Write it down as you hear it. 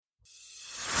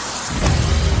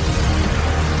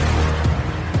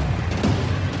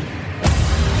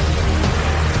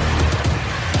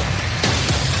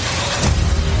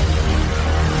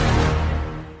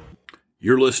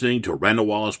You're listening to Randall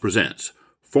Wallace Presents,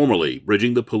 formerly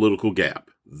Bridging the Political Gap,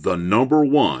 the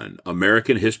 #1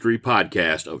 American history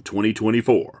podcast of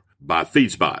 2024 by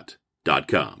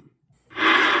Feedspot.com.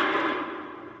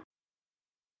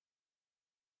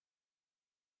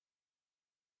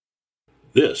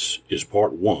 This is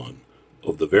part 1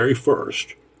 of the very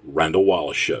first Randall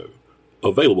Wallace Show,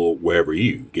 available wherever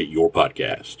you get your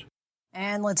podcast.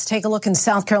 And let's take a look in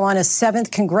South Carolina's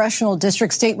 7th Congressional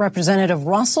District. State Representative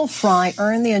Russell Fry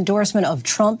earned the endorsement of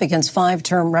Trump against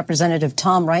 5-term Representative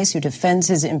Tom Rice, who defends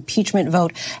his impeachment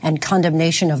vote and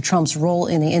condemnation of Trump's role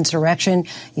in the insurrection.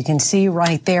 You can see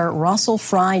right there, Russell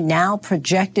Fry now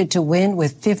projected to win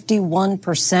with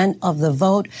 51% of the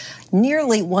vote,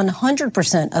 nearly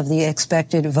 100% of the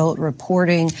expected vote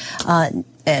reporting.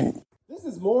 This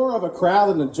is more of a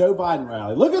crowd than a Joe Biden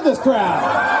rally. Look at this crowd.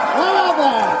 How about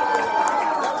that?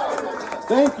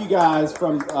 Thank you guys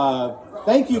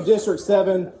thank you District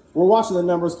 7. We're watching the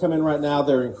numbers come in right now.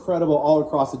 They're incredible all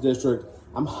across the district.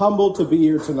 I'm humbled to be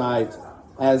here tonight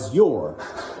as your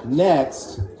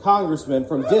next congressman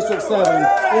from District 7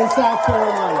 in South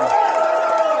Carolina.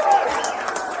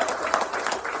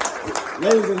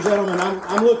 Ladies and gentlemen,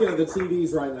 I'm looking at the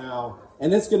TVs right now,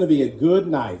 and it's going to be a good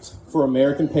night for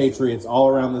American patriots all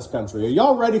around this country. Are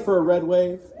y'all ready for a red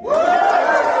wave?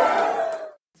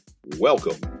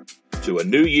 Welcome to a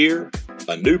new year,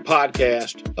 a new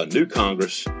podcast, a new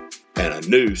Congress, and a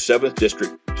new 7th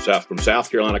District from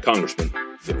South Carolina Congressman,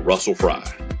 Russell Fry.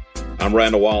 I'm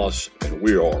Randall Wallace, and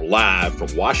we are live from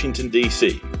Washington,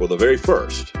 D.C. for the very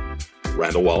first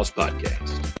Randall Wallace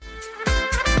podcast.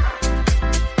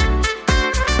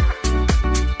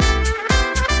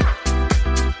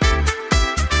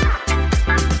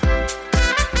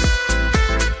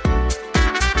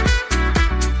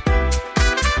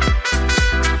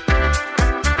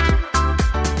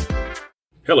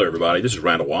 Hello, everybody. This is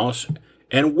Randall Wallace,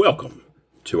 and welcome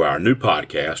to our new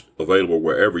podcast, available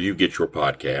wherever you get your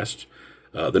podcasts.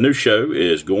 The new show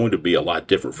is going to be a lot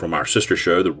different from our sister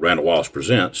show, the Randall Wallace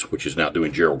Presents, which is now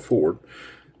doing Gerald Ford.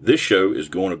 This show is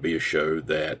going to be a show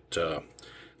that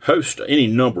hosts any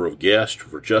number of guests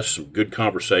for just some good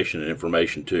conversation and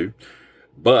information, too.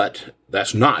 But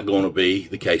that's not going to be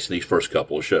the case in these first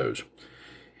couple of shows.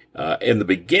 At the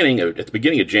beginning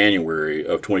of January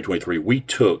of 2023, we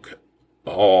took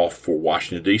off for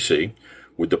Washington, D.C.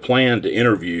 with the plan to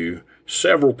interview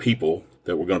several people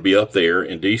that were going to be up there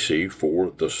in D.C.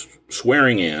 for the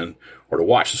swearing in, or to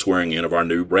watch the swearing in of our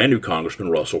brand new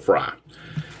Congressman, Russell Fry.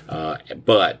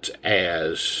 But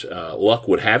as luck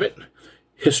would have it,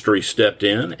 history stepped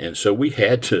in, and so we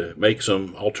had to make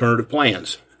some alternative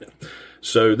plans.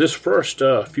 So this first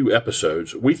few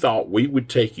episodes, we thought we would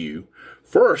take you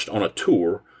first on a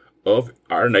tour of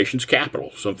our nation's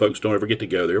capital. Some folks don't ever get to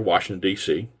go there, Washington,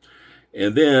 D.C.,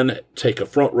 and then take a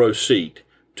front row seat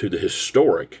to the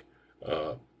historic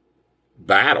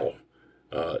battle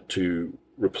to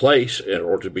replace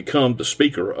or to become the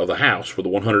Speaker of the House for the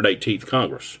 118th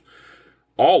Congress,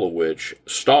 all of which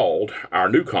stalled our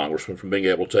new congressman from being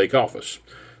able to take office.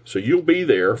 So you'll be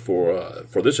there for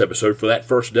this episode for that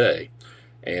first day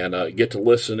and get to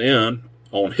listen in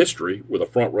on history with a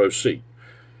front row seat.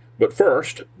 But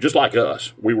first, just like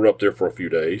us, we were up there for a few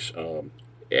days,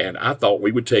 and I thought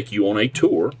we would take you on a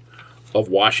tour of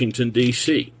Washington,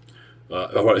 D.C.,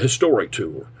 a historic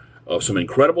tour of some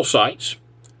incredible sites,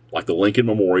 like the Lincoln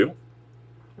Memorial,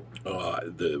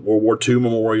 the World War II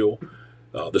Memorial,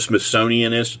 the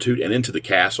Smithsonian Institute, and into the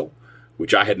castle,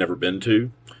 which I had never been to,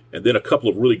 and then a couple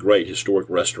of really great historic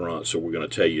restaurants, so we're going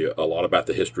to tell you a lot about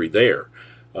the history there.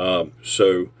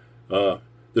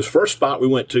 This first spot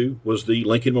we went to was the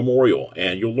Lincoln Memorial,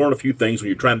 and you'll learn a few things when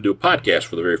you're trying to do a podcast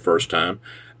for the very first time,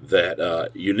 that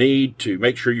you need to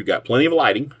make sure you've got plenty of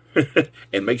lighting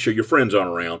and make sure your friends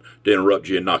aren't around to interrupt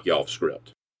you and knock you off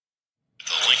script.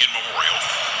 The Lincoln Memorial,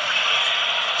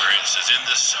 where it says, "In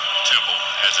this temple,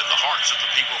 as in the hearts of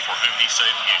the people for whom he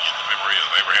saved the Union, the memory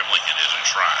of Abraham Lincoln is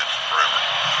enshrined forever."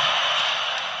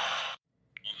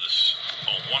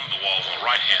 On one of the walls on the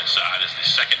right-hand side is the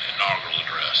second inaugural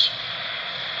address.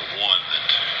 The one that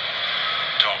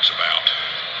talks about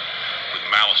with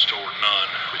malice toward none,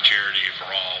 with charity for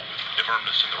all, with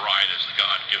firmness in the right as the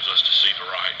God gives us to see the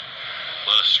right.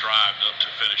 Let us strive up to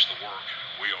finish the work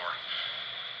we are.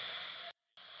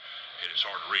 It is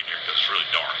hard to read here because it's really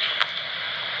dark.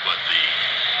 But the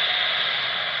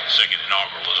second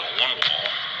inaugural is on one wall,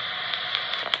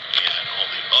 and on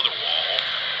the other wall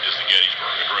is the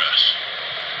Gettysburg Address.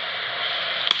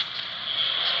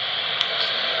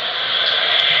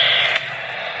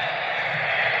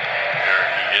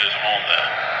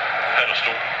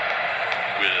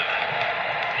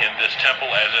 In this temple,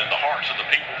 as in the hearts of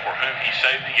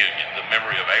the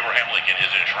memory of Abraham Lincoln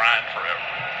is enshrined forever.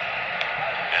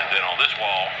 And then on this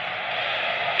wall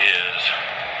is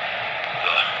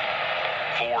the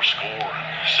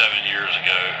 407 years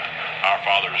ago our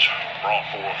fathers brought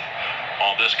forth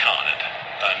on this continent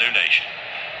a new nation,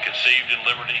 conceived in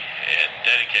liberty and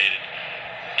dedicated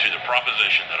to the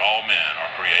proposition that all men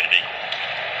are created equal.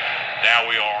 Now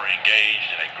we are engaged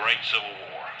in a great civil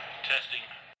war, testing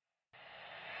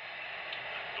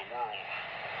the world.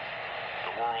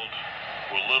 The world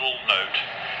will little note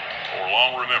or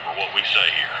long remember what we say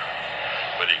here,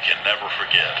 but it can never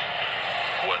forget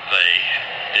what they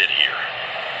did here.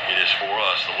 It is for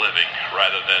us, the living,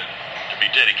 rather than to be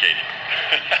dedicated.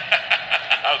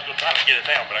 I was going to try to get it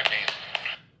down, but I can't.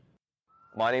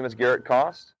 My name is Garrett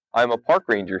Cost. I'm a park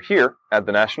ranger here at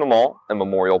the National Mall and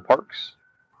Memorial Parks.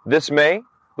 This May,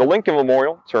 the Lincoln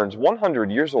Memorial turns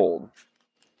 100 years old.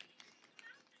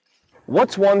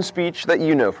 What's one speech that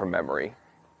you know from memory?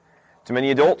 To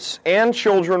many adults and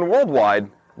children worldwide,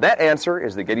 that answer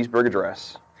is the Gettysburg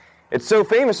Address. It's so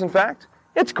famous, in fact,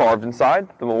 it's carved inside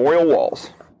the memorial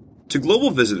walls. To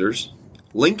global visitors,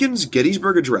 Lincoln's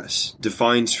Gettysburg Address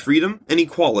defines freedom and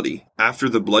equality after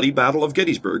the bloody Battle of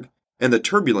Gettysburg and the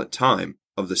turbulent time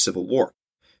of the Civil War.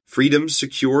 Freedoms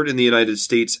secured in the United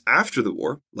States after the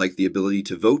war, like the ability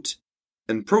to vote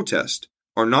and protest,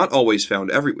 are not always found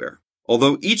everywhere.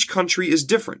 Although each country is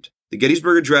different, the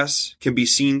Gettysburg Address can be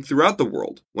seen throughout the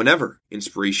world whenever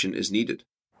inspiration is needed.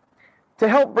 To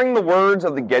help bring the words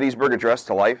of the Gettysburg Address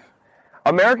to life,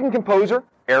 American composer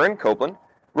Aaron Copland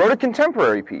wrote a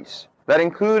contemporary piece that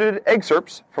included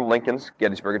excerpts from Lincoln's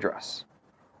Gettysburg Address.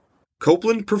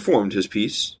 Copland performed his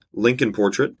piece, Lincoln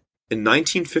Portrait, in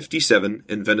 1957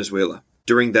 in Venezuela.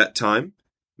 During that time,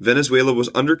 Venezuela was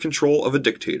under control of a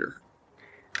dictator.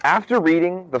 After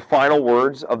reading the final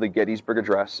words of the Gettysburg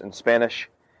Address in Spanish,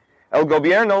 El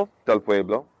gobierno del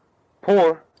pueblo,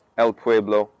 por el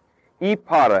pueblo, y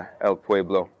para el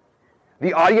pueblo,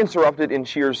 the audience erupted in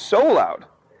cheers so loud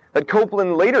that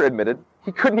Copland later admitted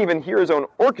he couldn't even hear his own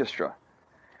orchestra.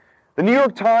 The New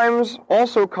York Times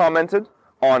also commented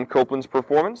on Copland's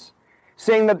performance,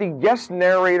 saying that the guest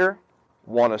narrator,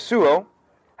 Juan Asuo,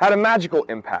 had a magical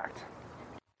impact.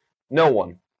 No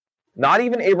one, not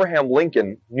even Abraham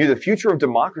Lincoln, knew the future of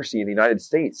democracy in the United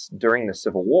States during the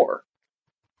Civil War.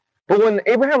 But when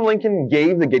Abraham Lincoln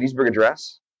gave the Gettysburg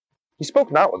Address, he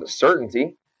spoke not with a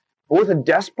certainty, but with a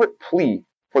desperate plea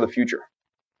for the future.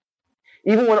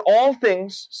 Even when all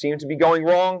things seem to be going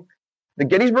wrong, the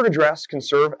Gettysburg Address can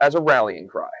serve as a rallying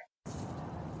cry.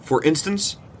 For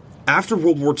instance, after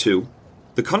World War II,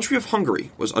 the country of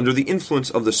Hungary was under the influence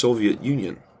of the Soviet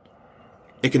Union.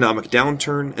 Economic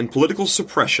downturn and political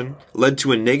suppression led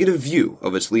to a negative view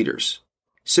of its leaders.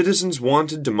 Citizens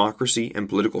wanted democracy and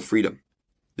political freedom.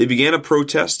 They began a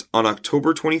protest on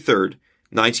October 23,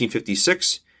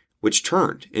 1956, which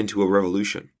turned into a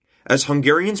revolution. As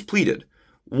Hungarians pleaded,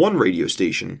 one radio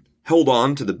station held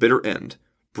on to the bitter end,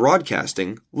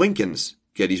 broadcasting Lincoln's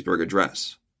Gettysburg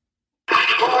Address. 7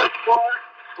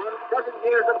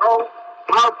 years ago,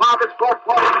 our fathers fought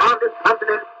for on this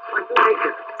continent with the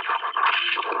nation.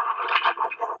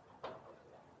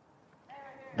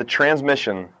 The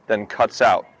transmission then cuts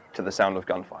out to the sound of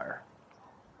gunfire.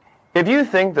 If you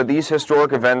think that these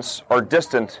historic events are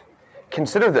distant,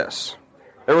 consider this.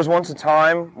 There was once a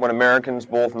time when Americans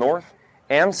both North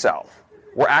and South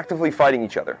were actively fighting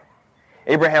each other.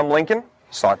 Abraham Lincoln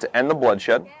sought to end the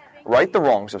bloodshed, right the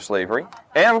wrongs of slavery,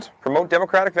 and promote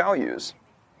democratic values.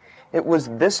 It was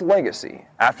this legacy,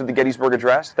 after the Gettysburg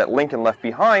Address, that Lincoln left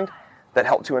behind that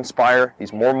helped to inspire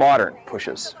these more modern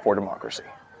pushes for democracy.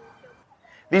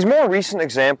 These more recent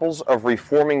examples of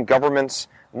reforming governments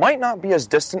might not be as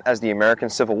distant as the American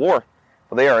Civil War,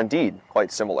 but they are indeed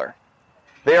quite similar.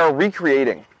 They are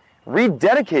recreating,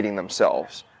 rededicating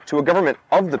themselves to a government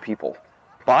of the people,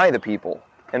 by the people,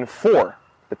 and for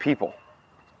the people.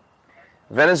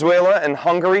 Venezuela and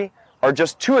Hungary are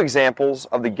just two examples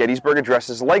of the Gettysburg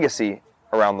Address's legacy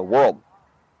around the world.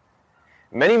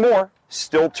 Many more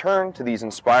still turn to these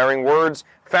inspiring words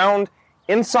found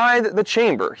inside the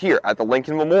chamber here at the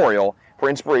Lincoln Memorial for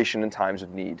inspiration in times of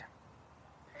need.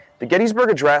 The Gettysburg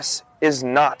Address is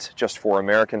not just for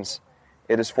Americans.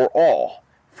 It is for all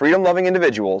freedom-loving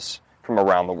individuals from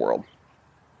around the world.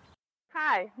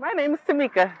 Hi, my name is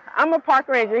Tamika. I'm a park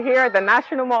ranger here at the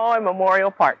National Mall and Memorial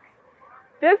Park.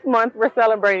 This month, we're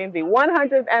celebrating the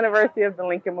 100th anniversary of the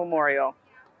Lincoln Memorial.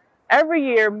 Every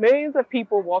year, millions of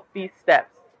people walk these steps.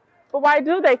 But why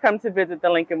do they come to visit the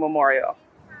Lincoln Memorial?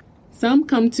 Some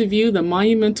come to view the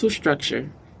monumental structure,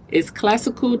 its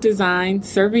classical design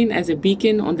serving as a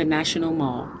beacon on the National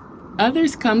Mall.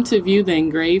 Others come to view the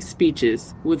engraved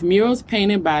speeches, with murals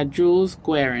painted by Jules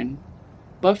Guérin.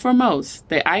 But for most,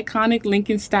 the iconic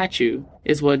Lincoln statue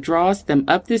is what draws them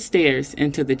up the stairs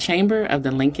into the chamber of the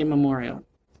Lincoln Memorial.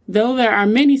 Though there are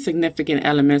many significant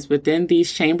elements within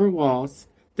these chamber walls,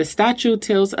 the statue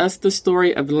tells us the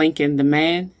story of Lincoln, the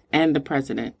man, and the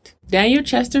president. Daniel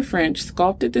Chester French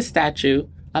sculpted the statue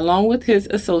along with his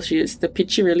associates, the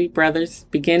Piccirilli brothers,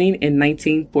 beginning in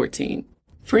 1914.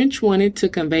 French wanted to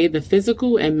convey the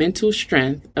physical and mental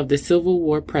strength of the Civil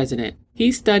War president.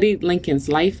 He studied Lincoln's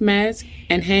life mask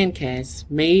and hand casts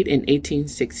made in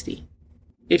 1860.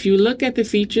 If you look at the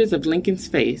features of Lincoln's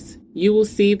face, you will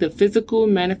see the physical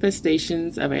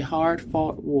manifestations of a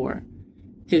hard-fought war,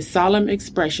 his solemn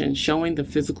expression showing the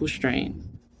physical strain.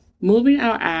 Moving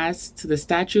our eyes to the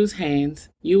statue's hands,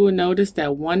 you will notice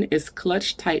that one is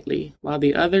clutched tightly while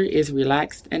the other is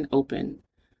relaxed and open.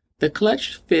 The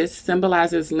clutched fist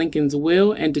symbolizes Lincoln's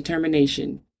will and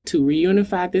determination to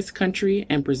reunify this country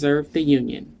and preserve the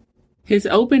Union. His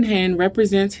open hand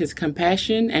represents his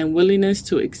compassion and willingness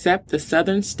to accept the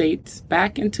Southern states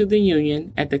back into the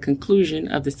Union at the conclusion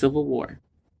of the Civil War.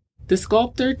 The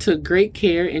sculptor took great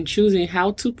care in choosing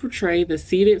how to portray the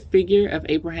seated figure of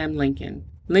Abraham Lincoln.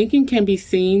 Lincoln can be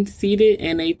seen seated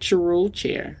in a curule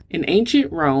chair. In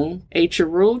ancient Rome, a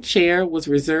curule chair was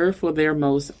reserved for their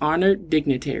most honored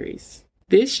dignitaries.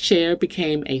 This chair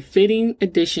became a fitting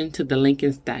addition to the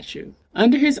Lincoln statue.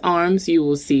 Under his arms, you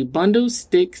will see bundled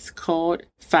sticks called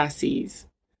fasces,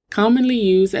 commonly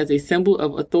used as a symbol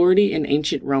of authority in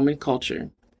ancient Roman culture.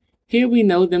 Here we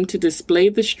know them to display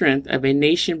the strength of a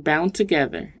nation bound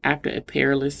together after a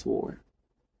perilous war.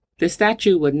 The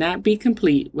statue would not be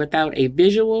complete without a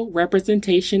visual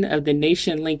representation of the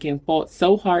nation Lincoln fought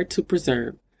so hard to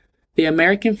preserve. The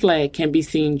American flag can be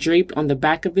seen draped on the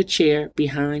back of the chair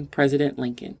behind President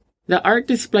Lincoln. The art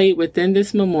displayed within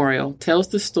this memorial tells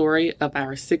the story of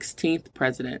our 16th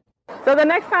president. So the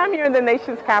next time you're in the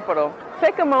nation's capital,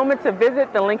 take a moment to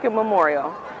visit the Lincoln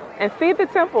Memorial and see the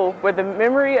temple where the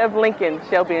memory of Lincoln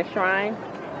shall be enshrined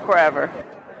forever.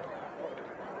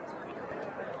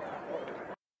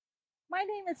 My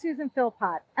name is Susan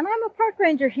Philpott, and I'm a park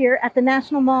ranger here at the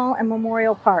National Mall and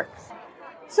Memorial Parks.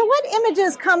 So what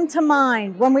images come to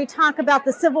mind when we talk about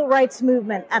the civil rights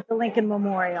movement at the Lincoln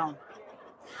Memorial?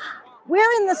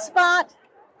 We're in the spot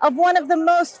of one of the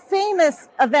most famous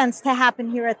events to happen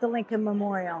here at the Lincoln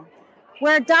Memorial,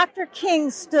 where Dr.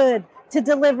 King stood to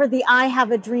deliver the I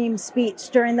Have a Dream speech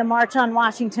during the March on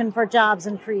Washington for Jobs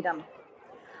and Freedom.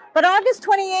 But August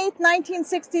 28,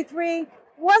 1963,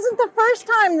 wasn't the first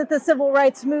time that the civil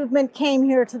rights movement came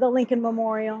here to the Lincoln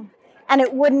Memorial, and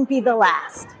it wouldn't be the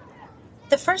last.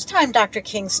 The first time Dr.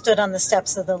 King stood on the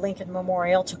steps of the Lincoln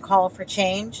Memorial to call for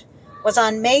change was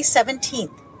on May 17,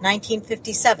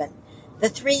 1957, the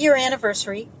 3-year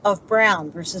anniversary of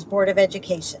Brown versus Board of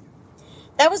Education.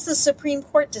 That was the Supreme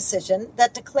Court decision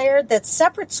that declared that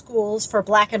separate schools for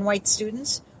black and white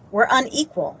students were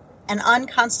unequal and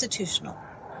unconstitutional.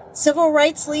 Civil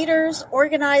rights leaders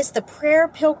organized the Prayer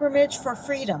Pilgrimage for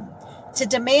Freedom to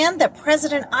demand that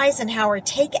President Eisenhower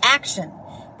take action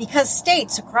because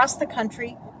states across the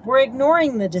country were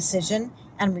ignoring the decision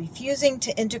and refusing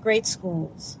to integrate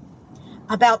schools.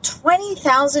 About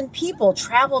 20,000 people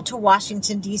traveled to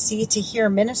Washington, D.C. to hear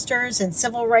ministers and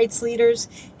civil rights leaders,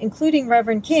 including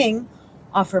Reverend King,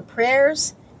 offer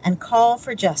prayers and call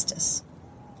for justice.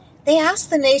 They asked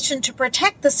the nation to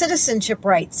protect the citizenship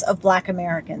rights of Black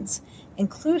Americans,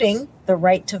 including the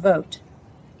right to vote.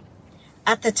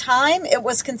 At the time, it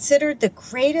was considered the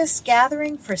greatest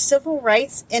gathering for civil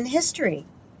rights in history.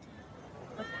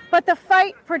 But the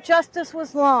fight for justice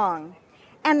was long,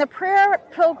 and the prayer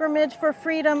pilgrimage for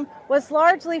freedom was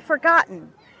largely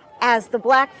forgotten as the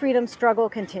Black freedom struggle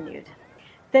continued.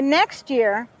 The next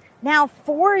year, now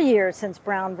 4 years since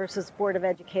Brown versus Board of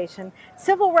Education,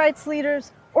 civil rights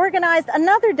leaders organized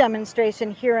another demonstration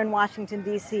here in Washington,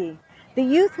 D.C., the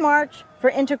Youth March for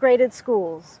Integrated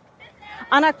Schools.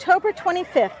 On October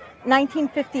 25,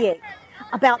 1958,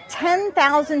 about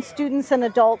 10,000 students and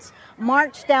adults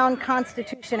marched down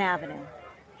Constitution Avenue.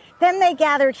 Then they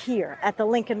gathered here at the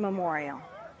Lincoln Memorial.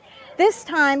 This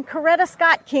time, Coretta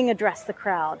Scott King addressed the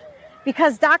crowd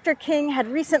because Dr. King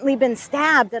had recently been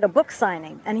stabbed at a book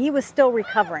signing and he was still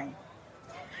recovering.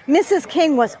 Mrs.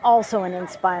 King was also an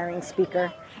inspiring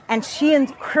speaker, and she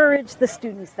encouraged the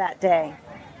students that day.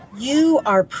 You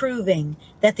are proving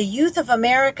that the youth of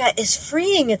America is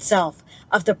freeing itself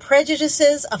of the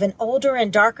prejudices of an older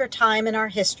and darker time in our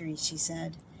history, she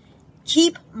said.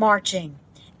 Keep marching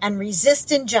and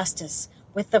resist injustice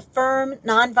with the firm,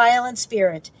 nonviolent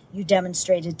spirit you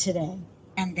demonstrated today.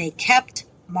 And they kept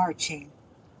marching.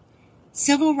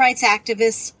 Civil rights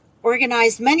activists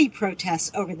organized many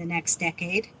protests over the next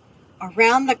decade,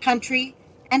 around the country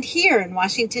and here in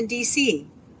Washington, D.C.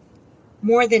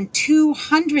 More than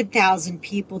 200,000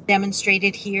 people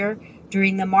demonstrated here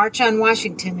during the March on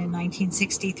Washington in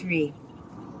 1963.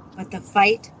 But the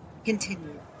fight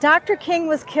continued. Dr. King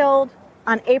was killed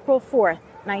on April 4th,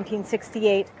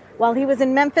 1968, while he was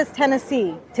in Memphis,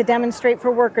 Tennessee, to demonstrate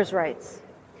for workers' rights.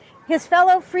 His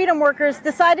fellow freedom workers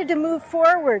decided to move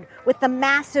forward with the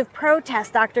massive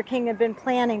protest Dr. King had been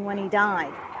planning when he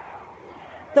died.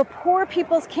 The Poor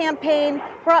People's Campaign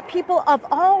brought people of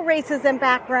all races and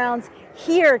backgrounds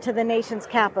here to the nation's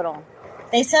capital.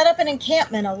 They set up an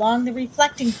encampment along the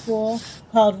reflecting pool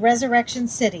called Resurrection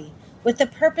City with the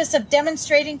purpose of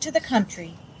demonstrating to the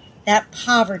country that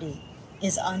poverty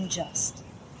is unjust.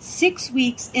 6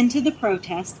 weeks into the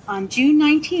protest, on June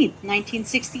 19,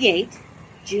 1968,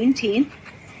 Juneteenth,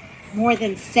 more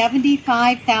than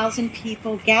 75,000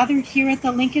 people gathered here at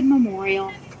the Lincoln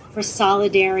Memorial for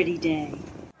Solidarity Day.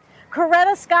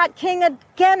 Coretta Scott King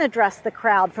again addressed the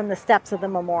crowd from the steps of the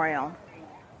memorial.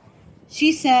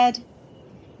 She said,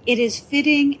 "It is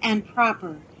fitting and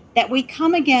proper that we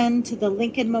come again to the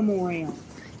Lincoln Memorial,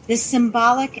 this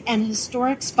symbolic and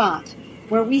historic spot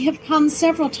where we have come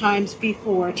several times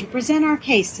before to present our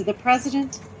case to the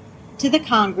President, to the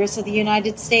Congress of the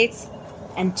United States,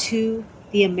 and to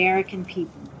the American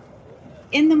people.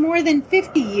 In the more than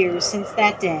 50 years since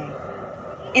that day,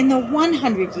 in the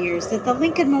 100 years that the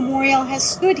Lincoln Memorial has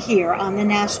stood here on the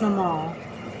National Mall,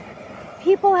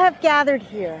 people have gathered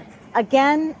here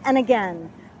again and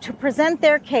again to present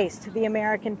their case to the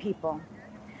American people,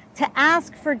 to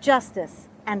ask for justice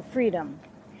and freedom,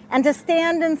 and to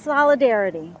stand in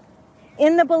solidarity,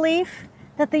 in the belief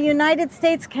that the United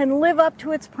States can live up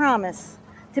to its promise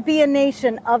to be a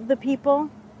nation of the people,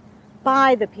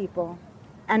 by the people,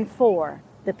 and for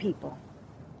the people."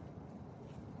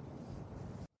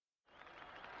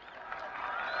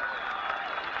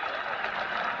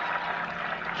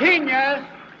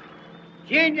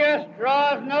 Genius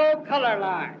draws no color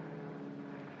line.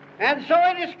 And so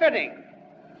it is fitting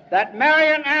that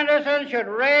Marian Anderson should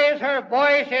raise her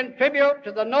voice in tribute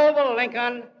to the noble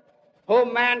Lincoln,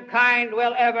 whom mankind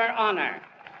will ever honor.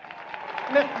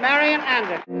 Miss Marian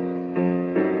Anderson.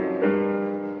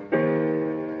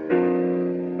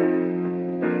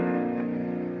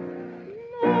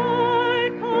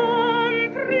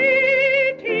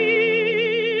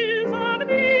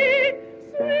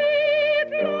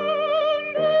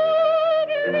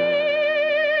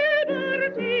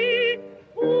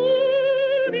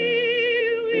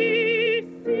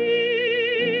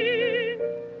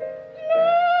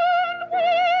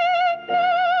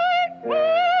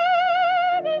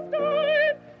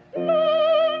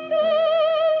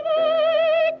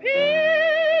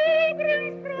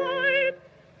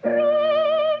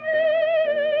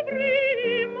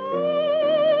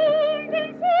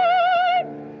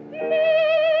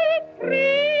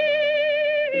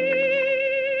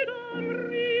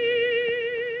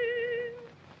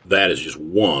 That is just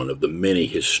one of the many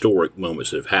historic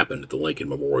moments that have happened at the Lincoln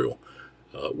Memorial.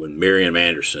 When Marian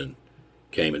Anderson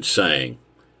came and sang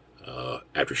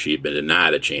after she had been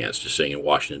denied a chance to sing in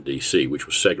Washington, D.C., which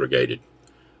was segregated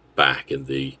back in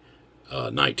the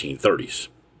 1930s.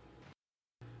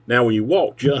 Now, when you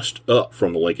walk just up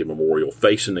from the Lincoln Memorial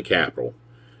facing the Capitol,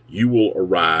 you will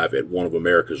arrive at one of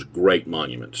America's great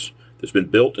monuments that's been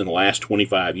built in the last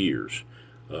 25 years,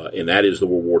 and that is the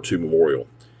World War II Memorial.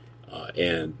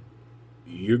 And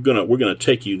we're gonna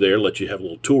take you there, let you have a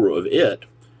little tour of it,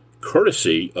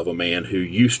 courtesy of a man who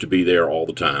used to be there all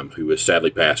the time, who has sadly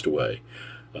passed away,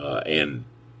 and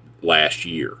last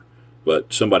year.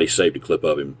 But somebody saved a clip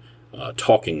of him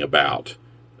talking about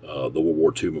the World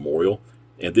War II Memorial,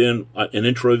 and then an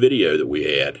intro video that we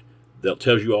had that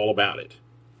tells you all about it.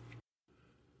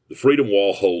 The Freedom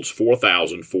Wall holds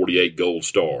 4,048 gold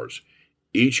stars.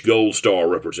 Each gold star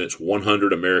represents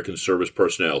 100 American service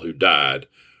personnel who died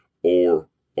or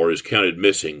is counted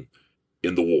missing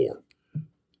in the war.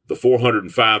 The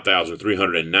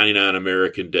 405,399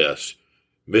 American deaths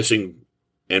missing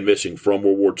from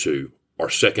World War II are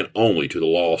second only to the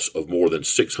loss of more than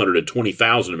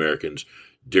 620,000 Americans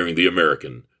during the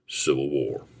American Civil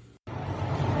War.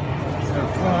 There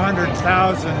were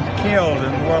 400,000 killed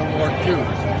in World War II.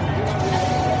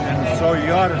 And so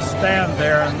you ought to stand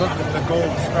there and look at the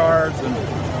gold stars and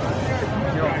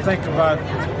think about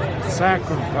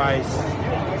sacrifice.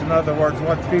 In other words,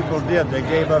 what people did. They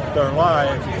gave up their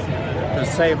lives to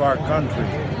save our country.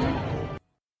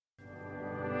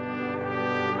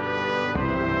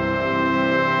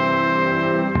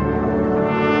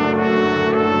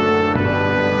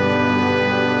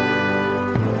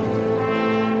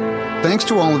 Thanks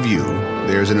to all of you,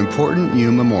 there's an important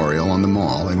new memorial on the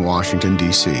Mall in Washington,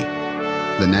 D.C.,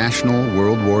 the National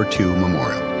World War II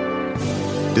Memorial.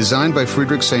 Designed by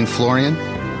Friedrich St. Florian,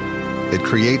 it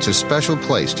creates a special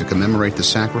place to commemorate the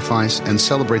sacrifice and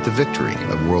celebrate the victory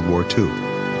of World War II.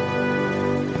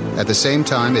 At the same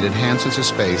time, it enhances a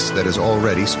space that is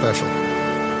already special,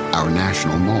 our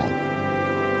National Mall.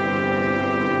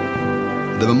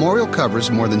 The memorial covers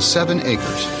more than 7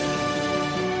 acres,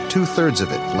 2/3 of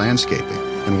it landscaping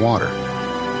and water.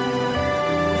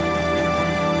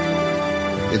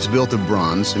 It's built of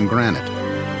bronze and granite,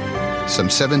 some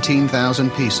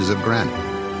 17,000 pieces of granite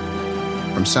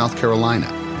from South Carolina,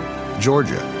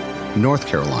 Georgia, North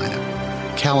Carolina,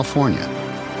 California,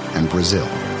 and Brazil.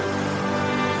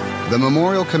 The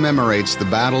memorial commemorates the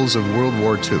battles of World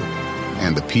War II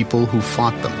and the people who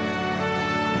fought them.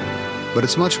 But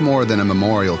it's much more than a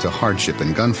memorial to hardship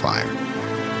and gunfire,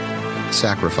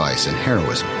 sacrifice and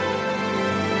heroism.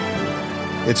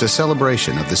 It's a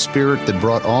celebration of the spirit that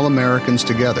brought all Americans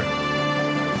together.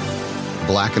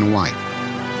 Black and white,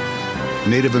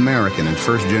 Native American and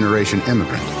first-generation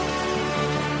immigrant,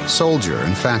 soldier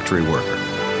and factory worker.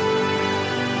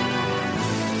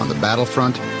 On the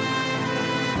battlefront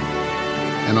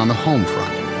and on the home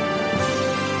front.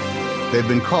 They've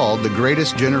been called the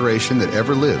greatest generation that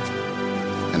ever lived,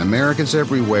 and Americans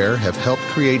everywhere have helped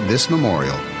create this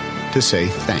memorial to say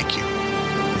thank you.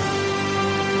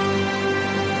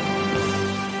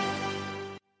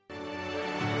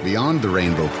 Beyond the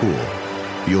Rainbow Pool,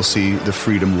 you'll see the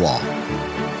Freedom Wall.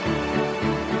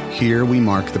 Here we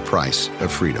mark the price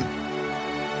of freedom.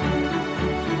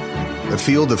 A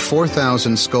field of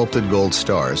 4,000 sculpted gold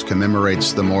stars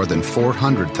commemorates the more than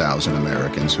 400,000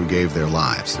 Americans who gave their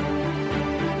lives.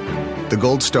 The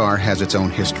Gold Star has its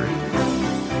own history.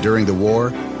 During the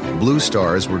war, blue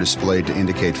stars were displayed to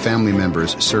indicate family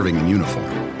members serving in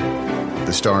uniform.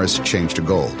 The stars changed to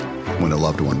gold when a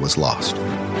loved one was lost.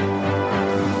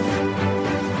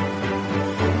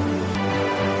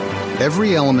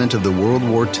 Every element of the World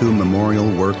War II memorial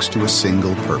works to a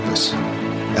single purpose,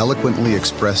 eloquently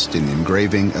expressed in the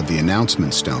engraving of the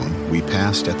announcement stone we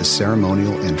passed at the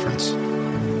ceremonial entrance.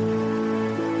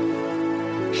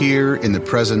 Here, in the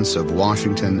presence of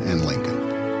Washington and Lincoln,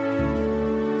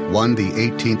 one the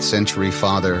 18th century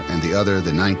father and the other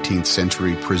the 19th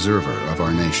century preserver of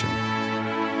our nation,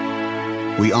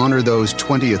 we honor those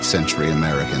 20th century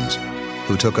Americans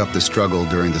who took up the struggle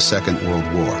during the Second World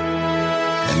War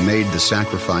and made the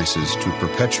sacrifices to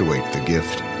perpetuate the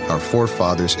gift our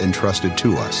forefathers entrusted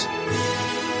to us.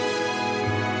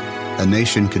 A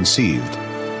nation conceived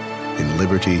in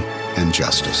liberty and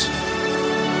justice.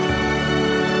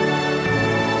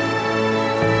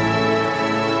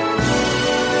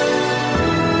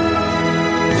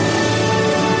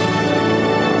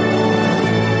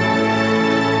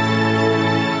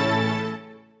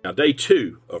 Now, day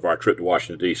 2 of our trip to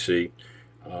Washington, D.C.,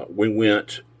 we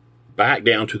went back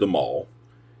down to the mall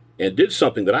and did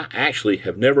something that I actually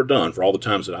have never done for all the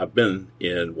times that I've been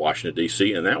in Washington,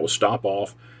 D.C., and that was stop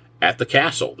off at the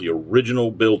castle, the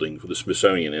original building for the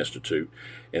Smithsonian Institute.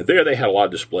 And there they had a lot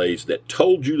of displays that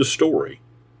told you the story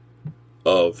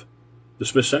of the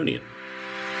Smithsonian.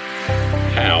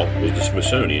 How was the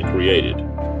Smithsonian created?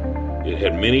 It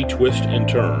had many twists and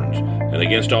turns, and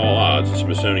against all odds, the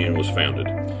Smithsonian was founded.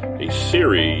 A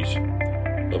series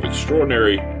of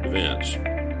extraordinary events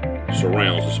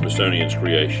surrounds the Smithsonian's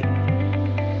creation.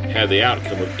 Had the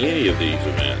outcome of any of these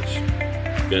events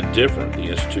been different, the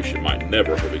institution might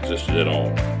never have existed at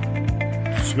all.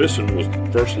 Smithson was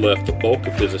first left the bulk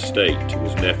of his estate to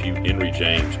his nephew Henry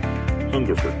James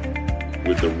Hungerford,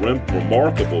 with the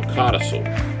remarkable codicil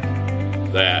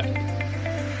that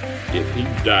if he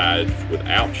died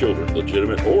without children,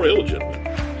 legitimate or illegitimate,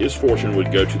 his fortune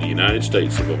would go to the United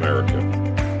States of America,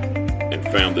 and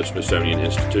found the Smithsonian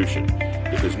Institution.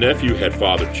 If his nephew had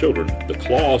fathered children, the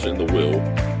clause in the will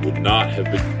would not have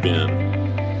been,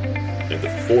 and the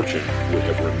fortune would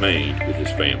have remained with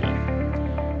his family.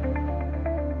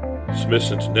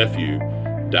 Smithson's nephew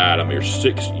died a mere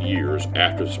 6 years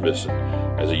after Smithson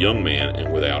as a young man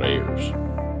and without heirs.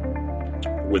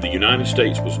 When the United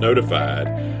States was notified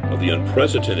of the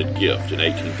unprecedented gift in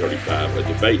 1835, a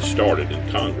debate started in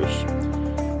Congress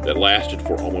that lasted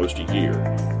for almost a year.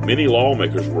 Many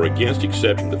lawmakers were against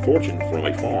accepting the fortune from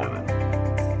a foreigner.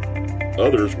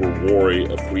 Others were wary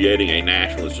of creating a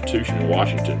national institution in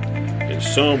Washington, and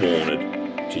some wanted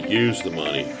to use the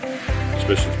money,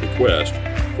 Smithson's bequest,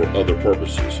 for other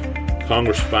purposes.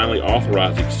 Congress finally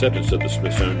authorized the acceptance of the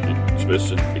Smithson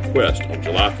bequest on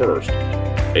July 1st,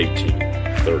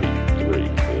 1833.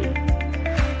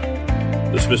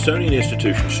 The Smithsonian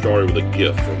Institution started with a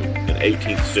gift from an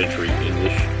 18th century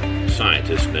English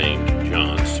scientist named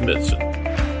John Smithson,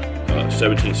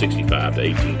 1765 to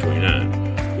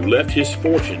 1829, who left his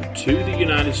fortune to the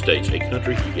United States, a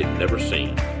country he had never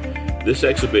seen. This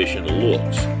exhibition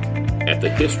looks at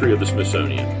the history of the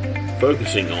Smithsonian,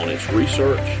 focusing on its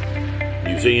research,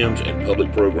 museums, and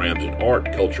public programs in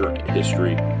art, culture,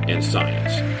 history, and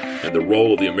science, and the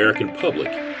role of the American public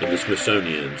in the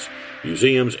Smithsonian's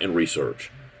museums and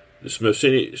research. The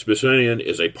Smithsonian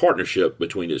is a partnership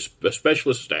between its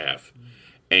specialist staff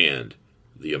and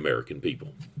the American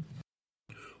people.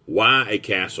 Why a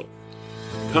castle?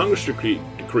 Congress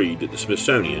decreed that the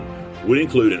Smithsonian would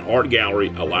include an art gallery,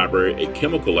 a library, a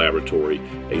chemical laboratory,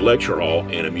 a lecture hall,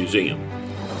 and a museum.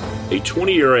 A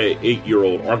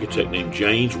 28-year-old architect named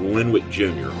James Renwick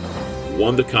Jr.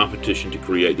 won the competition to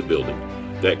create the building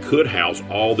that could house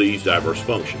all these diverse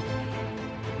functions.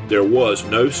 There was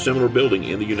no similar building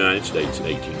in the United States in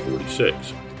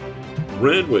 1846.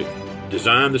 Renwick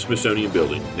designed the Smithsonian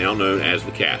Building, now known as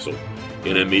the Castle,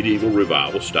 in a medieval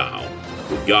revival style,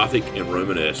 with Gothic and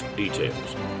Romanesque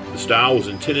details. The style was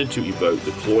intended to evoke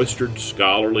the cloistered,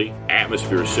 scholarly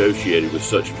atmosphere associated with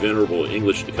such venerable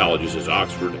English colleges as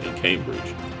Oxford and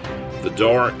Cambridge. The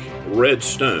dark red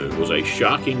stone was a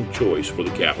shocking choice for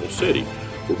the capital city,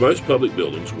 where most public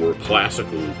buildings were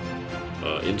classical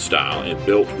in style and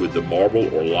built with the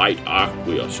marble or light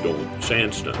aqua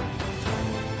sandstone.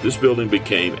 This building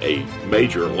became a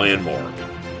major landmark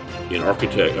in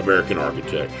American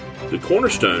architecture. The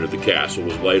cornerstone of the castle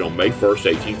was laid on May 1,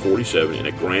 1847, in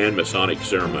a grand Masonic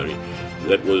ceremony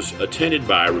that was attended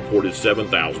by a reported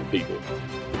 7,000 people.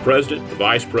 The President, the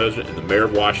Vice President, and the Mayor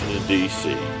of Washington,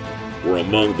 D.C. were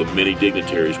among the many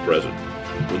dignitaries present.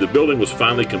 When the building was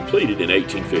finally completed in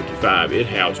 1855, it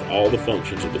housed all the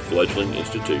functions of the fledgling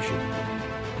institution: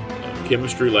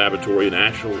 chemistry laboratory,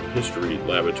 natural history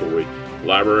laboratory,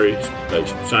 library, a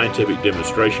scientific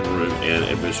demonstration room, and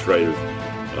administrative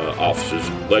offices,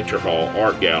 lecture hall,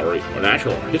 art gallery, a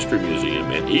natural history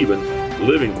museum, and even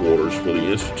living quarters for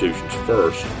the institution's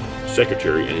first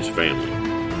secretary and his family,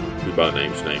 who by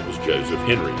name was Joseph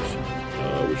Henry's,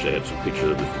 which they had some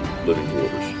pictures of his living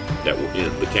quarters that were in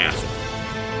the castle.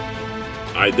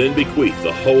 I then bequeath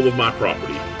the whole of my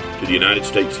property to the United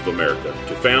States of America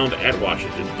to found at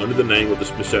Washington, under the name of the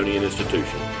Smithsonian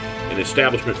Institution, an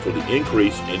establishment for the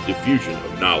increase and diffusion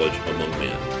of knowledge among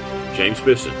men. James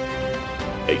Smithson,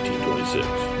 1826.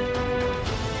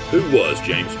 Who was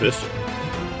James Smithson?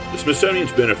 The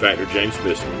Smithsonian's benefactor, James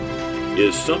Smithson,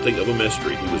 is something of a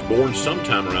mystery. He was born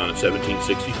sometime around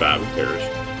 1765 in Paris,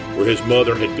 where his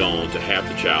mother had gone to have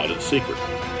the child in secret.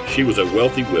 She was a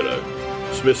wealthy widow.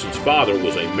 Smithson's father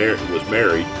was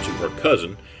married to her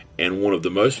cousin and one of the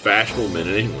most fashionable men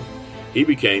in England. He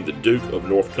became the Duke of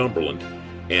Northumberland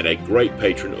and a great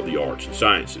patron of the arts and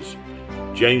sciences.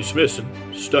 James Smithson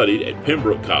studied at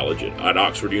Pembroke College at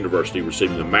Oxford University,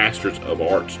 receiving the Master's of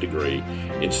Arts degree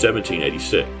in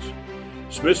 1786.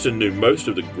 Smithson knew most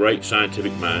of the great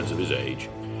scientific minds of his age.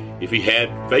 If he had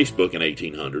Facebook in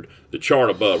 1800, the chart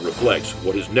above reflects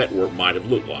what his network might have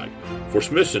looked like. For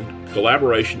Smithson,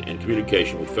 collaboration and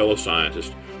communication with fellow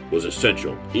scientists was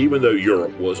essential, even though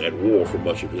Europe was at war for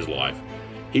much of his life.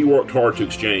 He worked hard to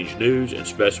exchange news and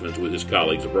specimens with his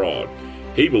colleagues abroad.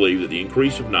 He believed that the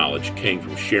increase of knowledge came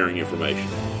from sharing information.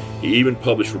 He even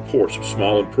published reports of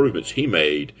small improvements he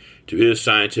made to his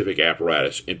scientific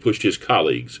apparatus and pushed his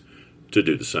colleagues to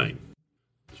do the same.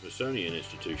 The Smithsonian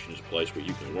Institution is a place where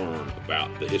you can learn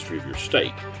about the history of your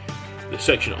state. The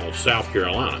section on South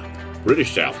Carolina,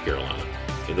 British South Carolina.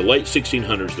 In the late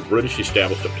 1600s, the British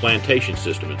established a plantation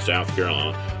system in South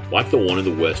Carolina like the one in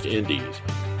the West Indies,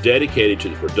 dedicated to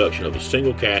the production of a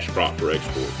single cash crop for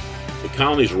export. The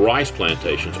colony's rice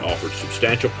plantations offered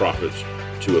substantial profits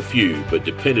to a few, but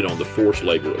depended on the forced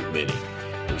labor of many.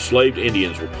 Enslaved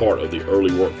Indians were part of the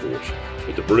early workforce,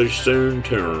 but the British soon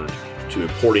turned to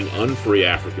importing unfree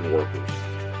African workers.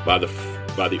 By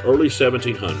the early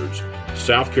 1700s,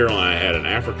 South Carolina had an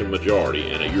African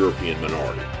majority and a European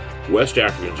minority. West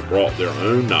Africans brought their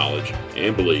own knowledge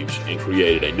and beliefs and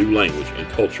created a new language and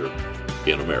culture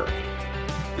in America.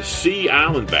 The Sea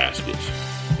Island Baskets,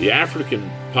 the African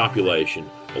population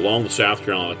along the South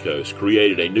Carolina coast,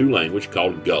 created a new language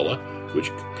called Gullah,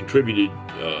 which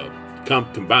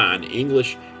combined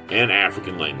English and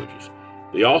African languages.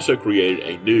 They also created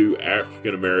a new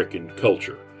African American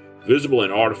culture, visible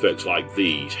in artifacts like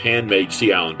these handmade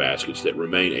Sea Island baskets that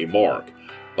remain a mark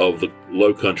of the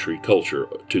Low Country culture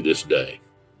to this day.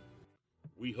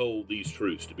 We hold these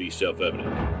truths to be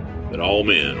self-evident, that all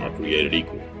men are created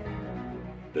equal,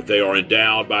 that they are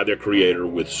endowed by their Creator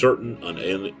with certain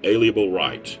unalienable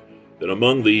rights, that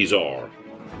among these are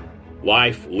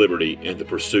life, liberty, and the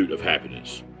pursuit of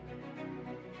happiness.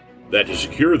 That to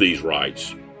secure these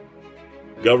rights,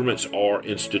 governments are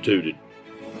instituted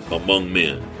among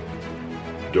men,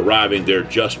 deriving their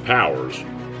just powers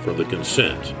from the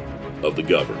consent of the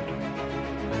governed.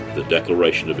 The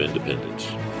Declaration of Independence.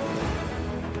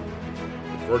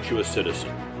 The virtuous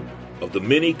citizen. Of the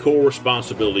many core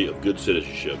responsibility of good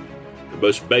citizenship, the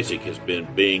most basic has been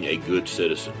being a good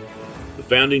citizen. The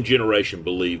founding generation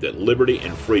believed that liberty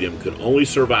and freedom could only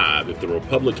survive if the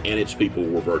republic and its people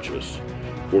were virtuous.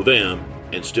 For them,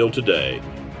 and still today,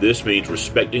 this means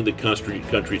respecting the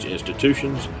country's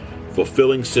institutions,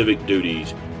 fulfilling civic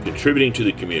duties, contributing to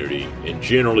the community, and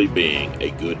generally being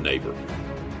a good neighbor.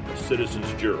 A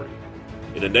citizen's jury.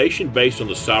 In a nation based on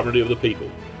the sovereignty of the people,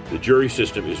 the jury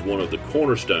system is one of the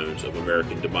cornerstones of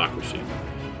American democracy.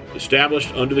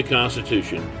 Established under the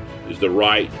Constitution is the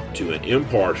right to an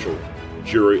impartial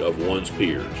jury of one's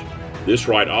peers. This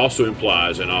right also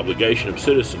implies an obligation of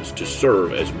citizens to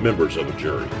serve as members of a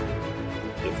jury.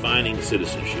 Defining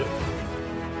citizenship.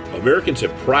 Americans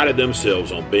have prided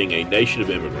themselves on being a nation of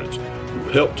immigrants who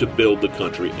helped to build the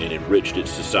country and enriched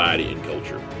its society and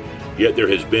culture. Yet there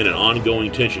has been an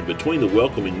ongoing tension between the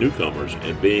welcoming newcomers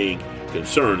and being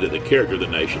concerned that the character of the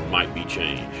nation might be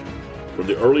changed. From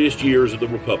the earliest years of the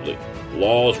Republic,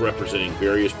 laws representing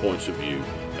various points of view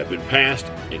have been passed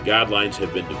and guidelines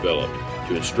have been developed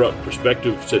to instruct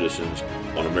prospective citizens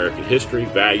on American history,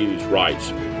 values,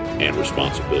 rights, and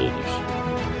responsibilities.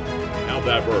 How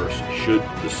diverse should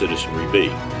the citizenry be?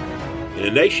 In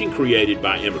a nation created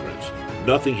by immigrants,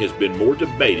 nothing has been more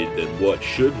debated than what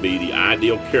should be the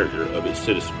ideal character of its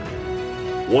citizenry.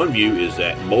 One view is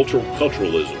that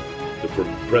multiculturalism, the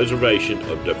preservation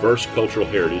of diverse cultural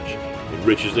heritage,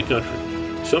 enriches the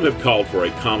country. Some have called for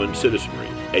a common citizenry,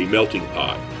 a melting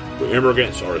pot, where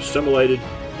immigrants are assimilated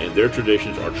and their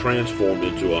traditions are transformed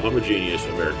into a homogeneous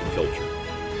American culture.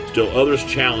 Still others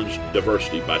challenge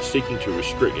diversity by seeking to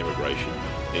restrict immigration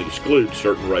and exclude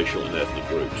certain racial and ethnic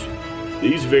groups.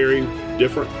 These very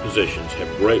different positions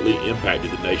have greatly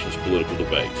impacted the nation's political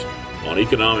debates on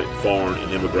economic, foreign,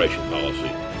 and immigration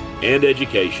policy, and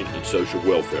education and social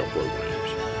welfare programs.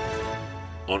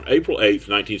 On April 8,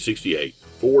 1968,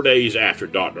 4 days after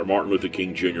Dr. Martin Luther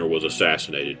King Jr. was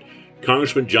assassinated,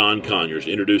 Congressman John Conyers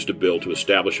introduced a bill to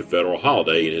establish a federal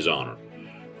holiday in his honor.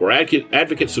 For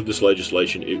advocates of this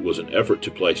legislation, it was an effort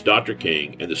to place Dr.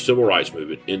 King and the civil rights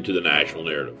movement into the national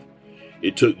narrative.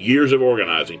 It took years of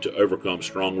organizing to overcome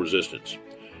strong resistance.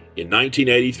 In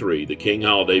 1983, the King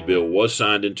Holiday Bill was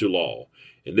signed into law.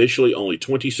 Initially, only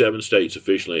 27 states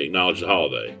officially acknowledged the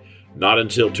holiday. Not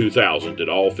until 2000 did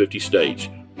all 50 states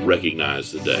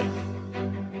recognize the day.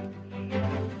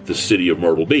 The city of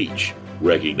Myrtle Beach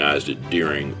recognized it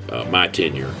during my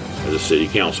tenure as a city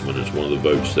councilman. It's one of the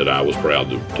votes that I was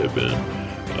proud to have been,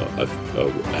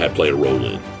 had played a role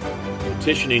in.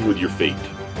 Petitioning with your feet.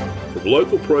 From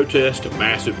local protests to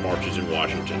massive marches in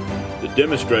Washington, the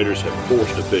demonstrators have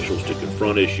forced officials to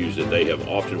confront issues that they have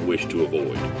often wished to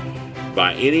avoid.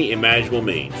 By any imaginable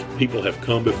means, people have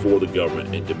come before the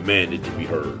government and demanded to be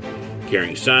heard,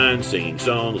 carrying signs, singing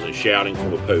songs, and shouting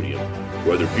from a podium.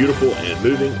 Whether beautiful and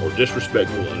moving or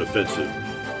disrespectful and offensive,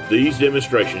 these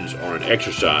demonstrations are an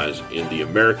exercise in the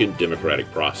American democratic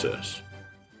process.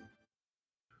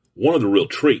 One of the real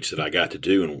treats that I got to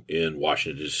do in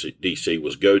Washington, D.C.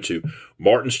 was go to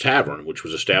Martin's Tavern, which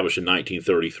was established in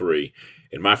 1933,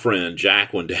 and my friend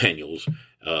Jacqueline Daniels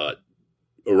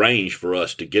arranged for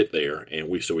us to get there, and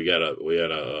we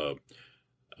had a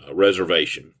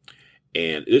reservation.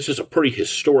 And this is a pretty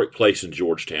historic place in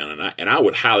Georgetown, and I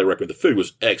would highly recommend. The food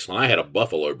was excellent. I had a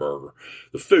buffalo burger.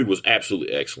 The food was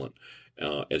absolutely excellent.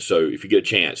 And so if you get a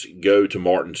chance, go to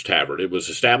Martin's Tavern. It was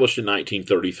established in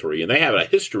 1933, and they have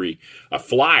a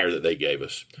flyer that they gave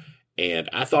us. And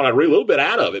I thought I'd read a little bit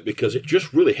out of it because it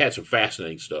just really had some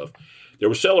fascinating stuff. They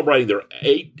were celebrating their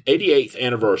 88th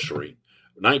anniversary,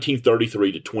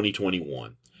 1933 to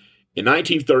 2021. In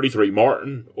 1933,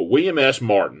 William S.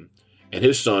 Martin and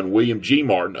his son, William G.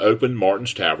 Martin, opened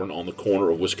Martin's Tavern on the corner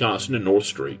of Wisconsin and North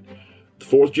Street. The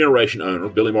fourth-generation owner,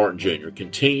 Billy Martin Jr.,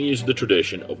 continues the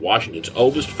tradition of Washington's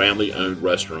oldest family-owned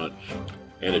restaurant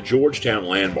and a Georgetown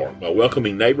landmark by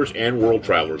welcoming neighbors and world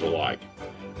travelers alike.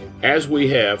 As we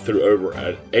have through over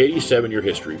an 87-year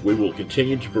history, we will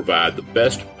continue to provide the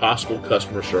best possible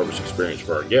customer service experience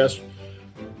for our guests.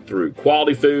 Through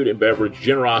quality food and beverage,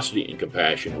 generosity, and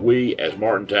compassion, we, as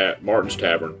Martin's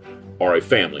Tavern, are a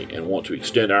family and want to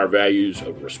extend our values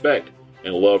of respect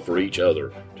and love for each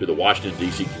other to the Washington,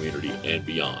 D.C. community and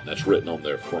beyond. That's written on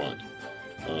their front.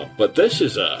 But this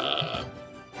is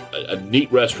a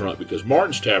neat restaurant because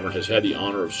Martin's Tavern has had the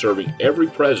honor of serving every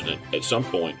president at some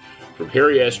point, from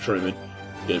Harry S. Truman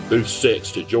in booth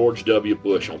 6 to George W.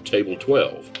 Bush on table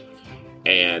 12.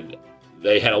 And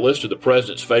they had a list of the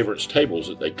president's favorites tables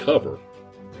that they cover.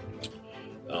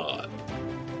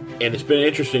 And it's been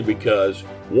interesting because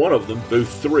one of them,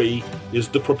 booth 3, is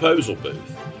the proposal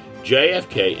booth.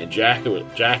 JFK and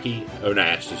Jackie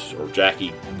Onassis, or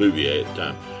Jackie Bouvier at the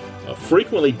time,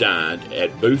 frequently dined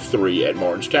at booth 3 at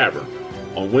Martin's Tavern.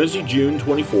 On Wednesday, June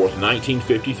 24th,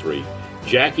 1953,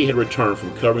 Jackie had returned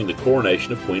from covering the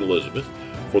coronation of Queen Elizabeth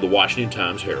for the Washington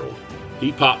Times-Herald.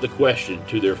 He popped the question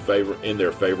to their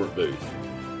favorite booth.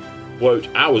 Quote,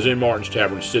 "I was in Martin's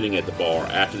Tavern sitting at the bar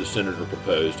after the senator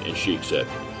proposed, and she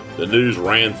accepted. The news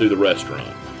ran through the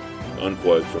restaurant."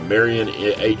 Unquote, from Marion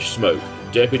H. Smoke,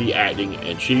 Deputy Acting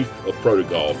and Chief of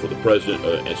Protocol for the President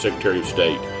and Secretary of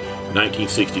State,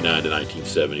 1969 to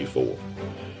 1974.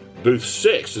 Booth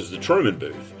 6 is the Truman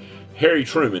booth. Harry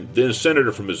Truman, then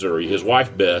Senator from Missouri, his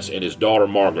wife Bess, and his daughter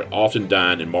Margaret often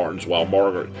dined in Martin's while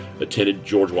Margaret attended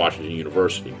George Washington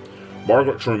University.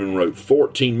 Margaret Truman wrote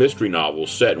 14 mystery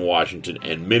novels set in Washington,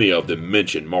 and many of them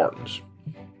mention Martin's.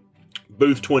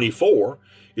 Booth 24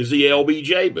 is the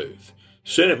LBJ booth.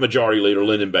 Senate Majority Leader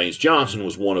Lyndon Baines Johnson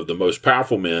was one of the most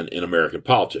powerful men in American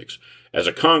politics. As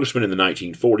a congressman in the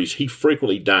 1940s, he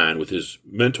frequently dined with his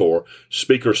mentor,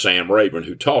 Speaker Sam Rayburn,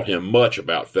 who taught him much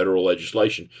about federal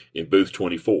legislation in Booth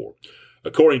 24.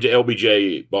 According to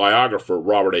LBJ biographer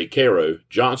Robert A. Caro,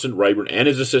 Johnson, Rayburn, and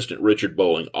his assistant Richard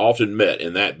Bowling often met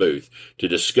in that booth to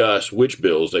discuss which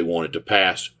bills they wanted to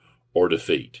pass or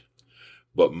defeat.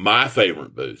 But my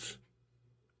favorite booth,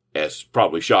 as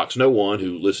probably shocks no one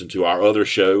who listened to our other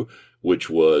show, which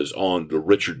was on the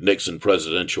Richard Nixon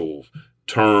presidential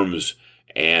terms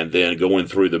and then going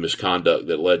through the misconduct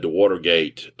that led to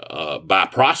Watergate by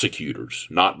prosecutors,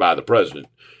 not by the president.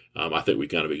 I think we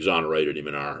kind of exonerated him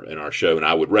in our show, and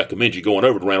I would recommend you going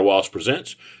over to Randall Wallace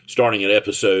Presents, starting at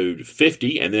episode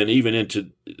 50, and then even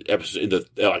into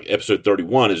episode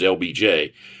 31 is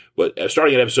LBJ. But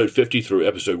starting at episode 50 through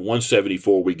episode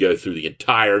 174, we go through the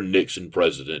entire Nixon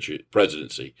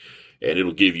presidency, and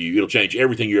it'll change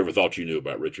everything you ever thought you knew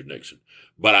about Richard Nixon.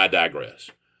 But I digress.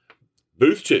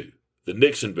 Booth 2, the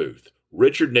Nixon booth.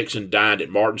 Richard Nixon dined at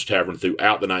Martin's Tavern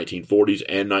throughout the 1940s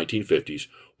and 1950s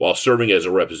while serving as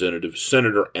a representative,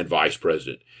 senator, and vice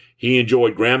president. He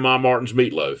enjoyed Grandma Martin's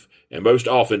meatloaf and most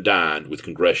often dined with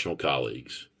congressional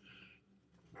colleagues.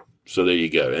 So there you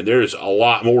go. And there's a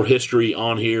lot more history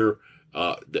on here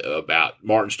about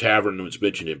Martin's Tavern than was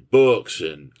mentioned in books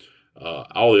and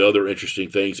all the other interesting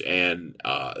things and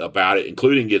about it,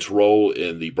 including its role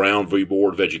in the Brown v.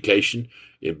 Board of Education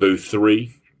in Booth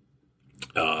 3.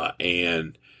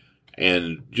 And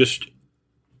just,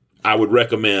 I would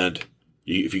recommend,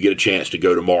 if you get a chance, to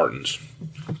go to Martin's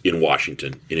in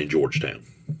Washington and in Georgetown.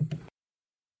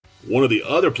 One of the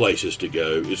other places to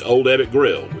go is Old Ebbitt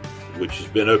Grill, which has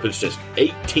been open since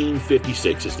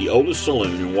 1856. It's the oldest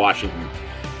saloon in Washington,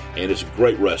 and it's a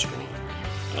great restaurant.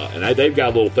 And they've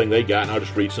got a little thing they got, and I'll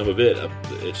just read some of it.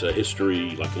 It's a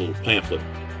history, like a little pamphlet.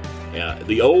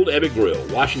 The Old Ebbitt Grill,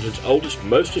 Washington's oldest,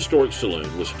 most historic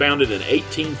saloon, was founded in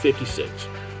 1856.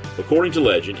 According to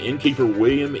legend, innkeeper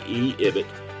William E. Ebbitt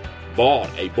bought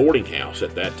a boarding house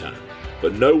at that time,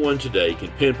 but no one today can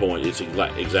pinpoint its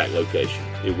exact location.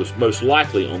 It was most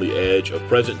likely on the edge of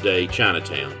present-day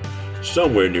Chinatown,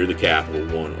 somewhere near the Capital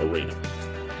One Arena.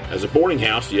 As a boarding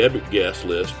house, the Ebbitt guest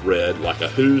list read like a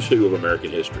who's who of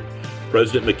American history.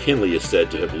 President McKinley is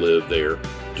said to have lived there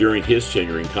during his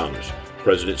tenure in Congress.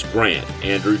 Presidents Grant,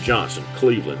 Andrew Johnson,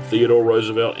 Cleveland, Theodore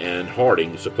Roosevelt, and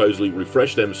Harding supposedly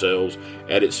refreshed themselves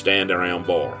at its stand-around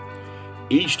bar.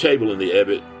 Each table in the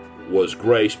Ebbitt was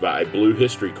graced by a blue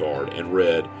history card and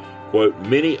read, quote,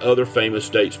 "Many other famous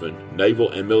statesmen,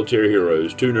 naval and military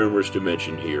heroes, too numerous to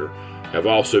mention here, have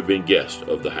also been guests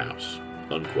of the house,"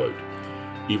 unquote.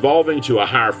 Evolving to a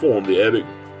higher form, the Ebbitt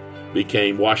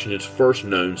became Washington's first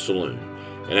known saloon,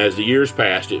 and as the years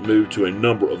passed, it moved to a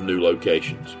number of new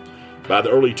locations. By the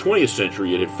early 20th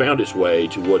century, it had found its way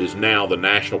to what is now the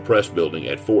National Press Building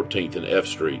at 14th and F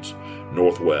Streets,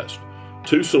 Northwest.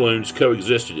 Two saloons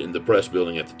coexisted in the press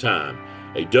building at the time,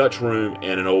 a Dutch room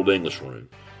and an Old English room.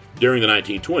 During the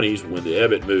 1920s, when the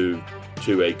Ebbitt moved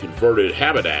to a converted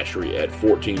haberdashery at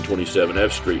 1427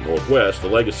 F Street Northwest, the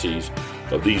legacies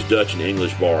of these Dutch and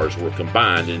English bars were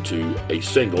combined into a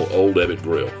single Old Ebbitt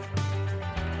Grill.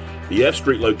 The F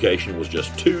Street location was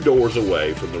just 2 doors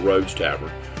away from the Rhodes Tavern,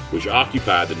 which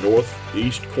occupied the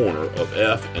northeast corner of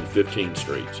F and 15th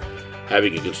Streets.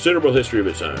 Having a considerable history of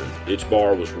its own, its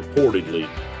bar was reportedly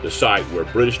the site where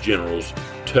British generals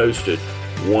toasted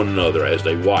one another as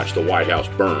they watched the White House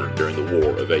burn during the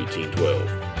War of 1812.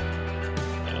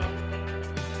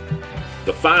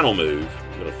 The final move,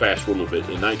 I'm going to fast forward a little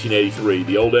bit, in 1983,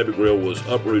 the old Ebbett Grill was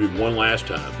uprooted one last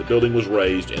time. The building was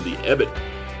razed, and the Ebbett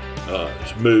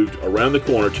moved around the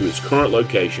corner to its current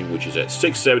location, which is at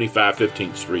 675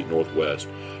 15th Street Northwest,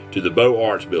 to the Beaux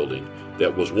Arts building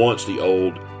that was once the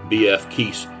old B.F.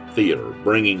 Keith's Theater,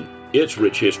 bringing its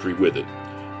rich history with it.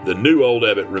 The new Old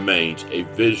Ebbett remains a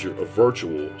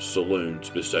virtual saloon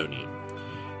Smithsonian.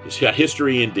 It's got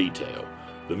history in detail.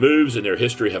 The moves and their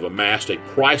history have amassed a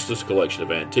priceless collection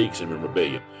of antiques and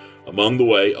memorabilia. Among the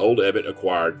way, Old Ebbett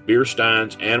acquired beer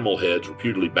steins, animal heads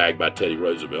reputedly bagged by Teddy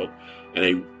Roosevelt, and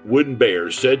a wooden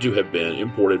bear said to have been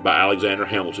imported by Alexander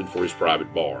Hamilton for his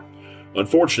private bar.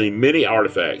 Unfortunately, many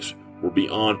artifacts were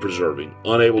beyond preserving,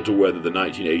 unable to weather the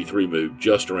 1983 move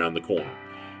just around the corner.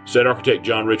 Said architect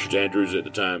John Richards Andrews at the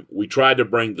time, "We tried to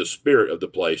bring the spirit of the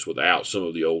place without some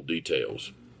of the old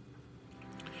details."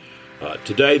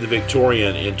 Today, the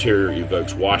Victorian interior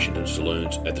evokes Washington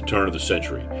saloons at the turn of the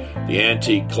century. The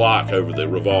antique clock over the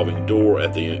revolving door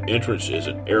at the entrance is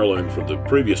an heirloom from the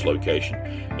previous location,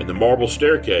 and the marble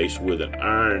staircase with an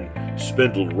iron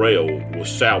spindled rail was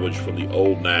salvaged from the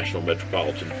old National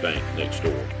Metropolitan Bank next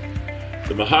door.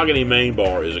 The mahogany main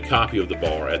bar is a copy of the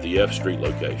bar at the F Street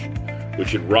location,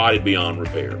 which had rotted beyond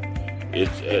repair. It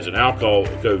has an alcove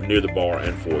near the bar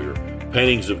and foyer.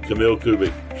 Paintings of Camille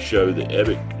Kubik show the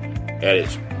Ebbett at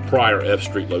its prior F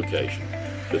Street location.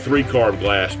 The three carved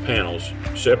glass panels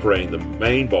separating the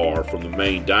main bar from the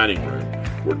main dining room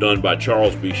were done by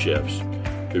Charles B. Sheffs,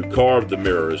 who carved the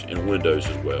mirrors and windows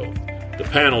as well. The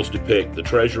panels depict the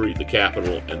Treasury, the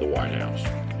Capitol, and the White House.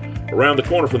 Around the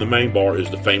corner from the main bar is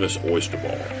the famous Oyster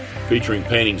Bar, featuring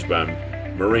paintings by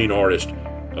marine artist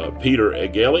Peter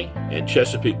Egeli and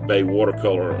Chesapeake Bay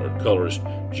watercolorist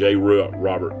J.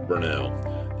 Robert Burnell.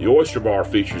 The Oyster Bar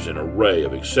features an array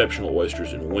of exceptional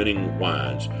oysters and winning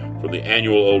wines from the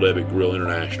annual Old Ebbett Grill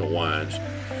International Wines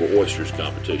for Oysters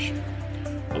competition.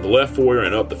 On the left foyer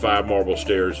and up the 5 marble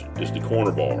stairs is the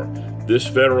corner bar. This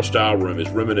federal-style room is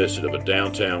reminiscent of a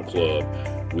downtown club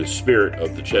with spirit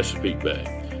of the Chesapeake Bay.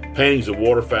 Paintings of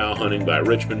waterfowl hunting by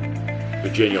Richmond,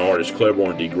 Virginia artist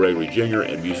Claiborne D. Gregory Jr.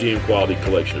 and museum-quality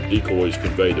collection of decoys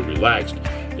convey the relaxed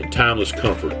and timeless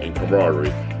comfort and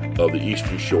camaraderie of the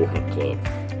Eastern Shore Hunt Club.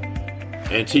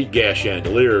 Antique gas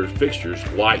chandelier fixtures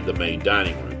light the main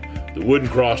dining room. The wooden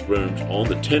crossed rooms on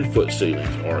the 10-foot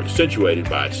ceilings are accentuated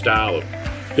by a style of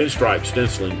pinstripe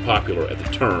stenciling popular at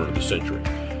the turn of the century.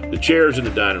 The chairs in the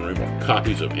dining room are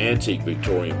copies of antique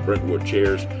Victorian Brentwood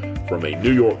chairs from a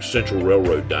New York Central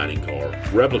Railroad dining car,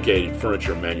 replicated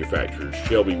furniture manufacturers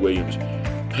Shelby Williams,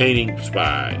 paintings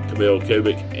by Camille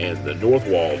Kubik, and the north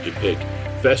wall depict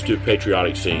festive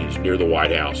patriotic scenes near the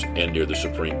White House and near the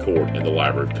Supreme Court and the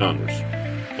Library of Congress.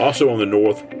 Also on the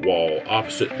north wall,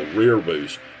 opposite the rear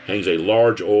booth, hangs a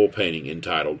large oil painting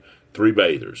entitled Three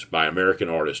Bathers by American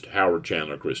artist Howard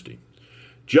Chandler Christie.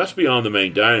 Just beyond the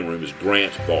main dining room is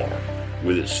Grant's Bar,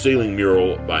 with its ceiling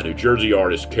mural by New Jersey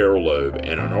artist Carol Loeb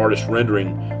and an artist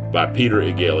rendering by Peter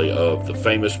Egeli of the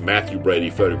famous Matthew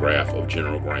Brady photograph of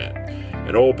General Grant.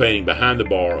 An oil painting behind the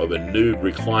bar of a nude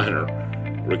reclining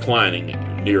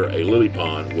near a lily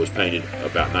pond was painted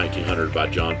about 1900 by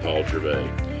John Paul Gervais.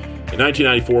 In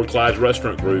 1994, Clyde's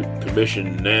Restaurant Group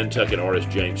commissioned Nantucket artist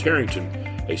James Harrington,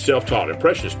 a self-taught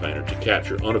impressionist painter, to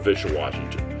capture unofficial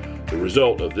Washington. The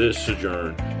result of this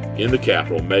sojourn in the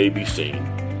capital may be seen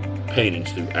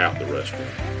paintings throughout the restaurant.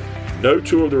 No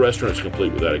tour of the restaurant is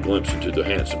complete without a glimpse into the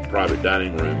handsome private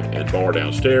dining room and bar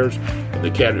downstairs, and the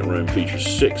cabinet room features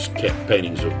 6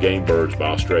 paintings of game birds by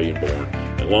Australian-born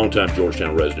and longtime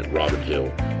Georgetown resident Robin Hill,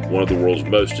 one of the world's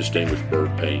most distinguished bird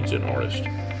paintings and artists.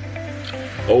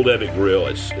 Old Ebbett Grill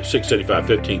at 675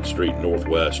 15th Street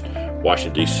Northwest,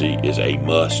 Washington, D.C. is a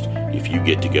must if you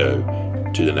get to go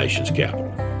to the nation's capital.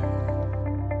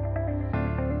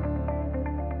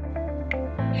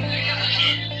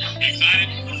 Excited?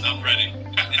 I'm ready.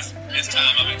 It's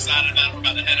time. I'm excited about it. We're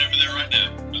about to head over there right now.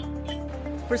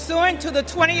 Pursuant to the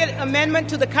 20th Amendment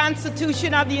to the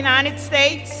Constitution of the United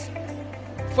States,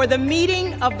 for the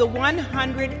meeting of the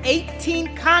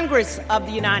 118th Congress of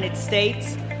the United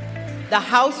States, the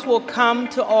House will come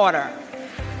to order.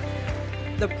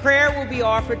 The prayer will be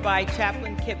offered by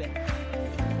Chaplain Kibben.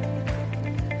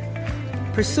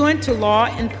 Pursuant to law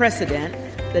and precedent,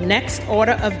 the next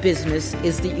order of business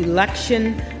is the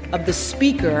election of the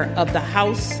Speaker of the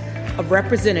House of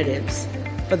Representatives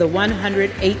for the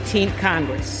 118th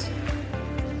Congress.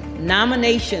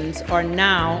 Nominations are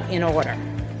now in order.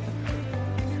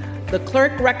 The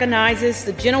clerk recognizes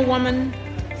the gentlewoman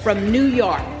from New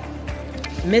York,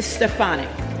 Ms. Stefanik.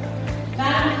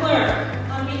 Madam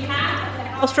Clerk, on behalf of the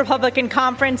House Republican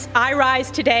Conference, I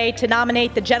rise today to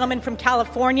nominate the gentleman from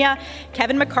California,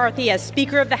 Kevin McCarthy, as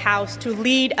Speaker of the House to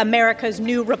lead America's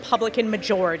new Republican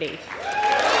majority.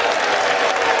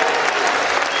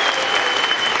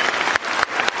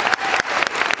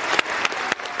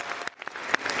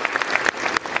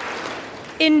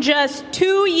 In just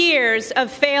 2 years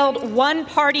of failed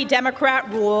one-party Democrat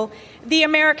rule, the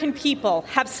American people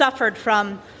have suffered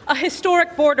from a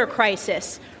historic border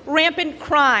crisis, rampant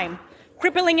crime,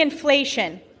 crippling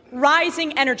inflation,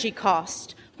 rising energy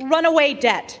costs, runaway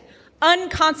debt,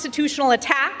 unconstitutional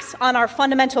attacks on our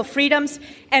fundamental freedoms,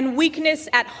 and weakness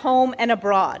at home and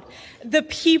abroad. The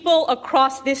people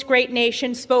across this great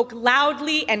nation spoke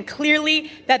loudly and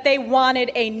clearly that they wanted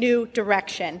a new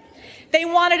direction. They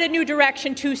wanted a new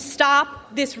direction to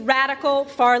stop this radical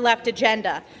far-left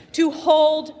agenda, to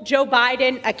hold Joe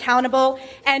Biden accountable,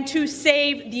 and to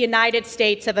save the United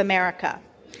States of America.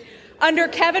 Under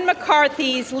Kevin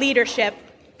McCarthy's leadership,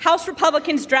 House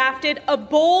Republicans drafted a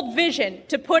bold vision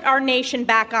to put our nation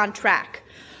back on track.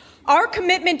 Our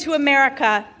commitment to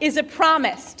America is a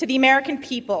promise to the American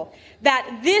people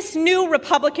that this new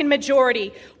Republican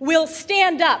majority will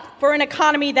stand up for an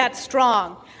economy that's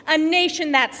strong, a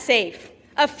nation that's safe,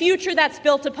 a future that's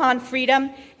built upon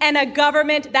freedom, and a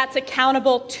government that's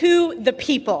accountable to the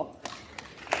people.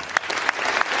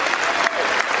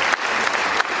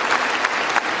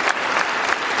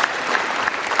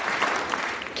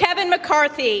 Kevin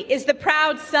McCarthy is the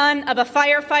proud son of a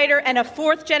firefighter and a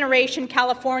fourth-generation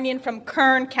Californian from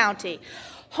Kern County.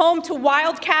 Home to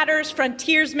wildcatters,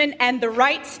 frontiersmen, and the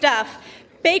right stuff,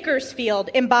 Bakersfield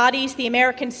embodies the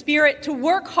American spirit to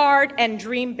work hard and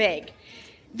dream big.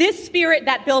 This spirit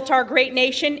that built our great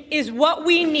nation is what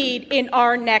we need in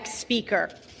our next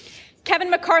speaker. Kevin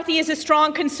McCarthy is a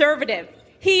strong conservative.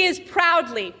 He is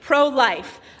proudly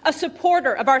pro-life, a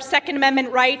supporter of our Second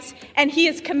Amendment rights, and he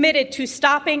is committed to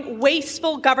stopping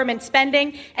wasteful government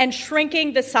spending and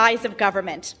shrinking the size of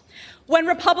government. When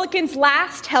Republicans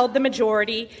last held the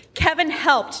majority, Kevin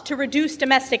helped to reduce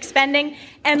domestic spending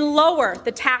and lower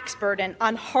the tax burden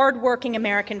on hardworking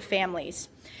American families.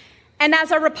 And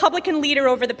as our Republican leader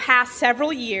over the past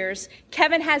several years,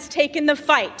 Kevin has taken the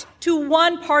fight to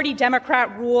one-party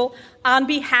Democrat rule on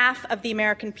behalf of the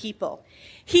American people.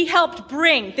 He helped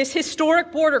bring this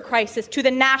historic border crisis to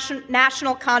the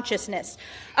national consciousness,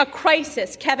 a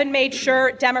crisis Kevin made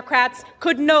sure Democrats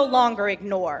could no longer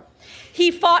ignore. He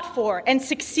fought for and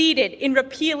succeeded in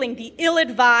repealing the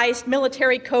ill-advised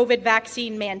military COVID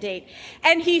vaccine mandate.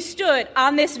 And he stood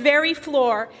on this very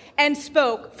floor and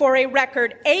spoke for a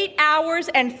record 8 hours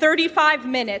and 35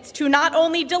 minutes to not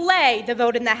only delay the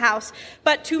vote in the House,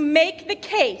 but to make the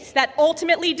case that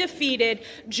ultimately defeated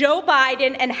Joe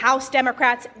Biden and House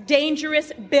Democrats'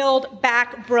 dangerous Build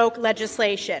Back Broke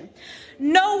legislation.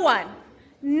 No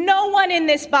one in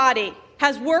this body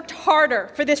has worked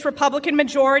harder for this Republican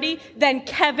majority than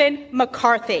Kevin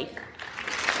McCarthy.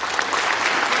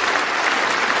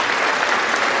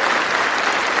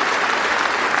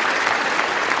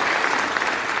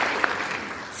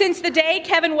 Since the day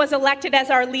Kevin was elected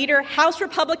as our leader, House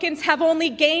Republicans have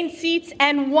only gained seats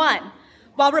and won.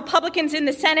 While Republicans in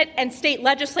the Senate and state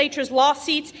legislatures lost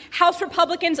seats, House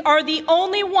Republicans are the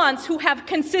only ones who have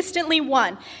consistently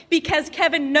won because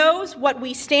Kevin knows what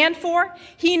we stand for,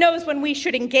 he knows when we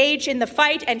should engage in the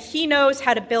fight, and he knows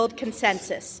how to build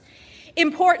consensus.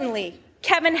 Importantly,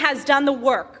 Kevin has done the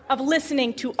work of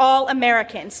listening to all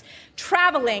Americans,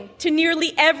 traveling to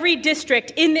nearly every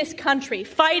district in this country,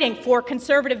 fighting for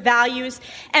conservative values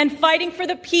and fighting for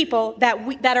the people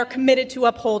that are committed to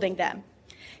upholding them.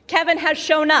 Kevin has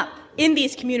shown up in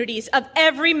these communities of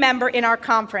every member in our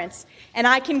conference, and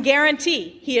I can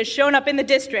guarantee he has shown up in the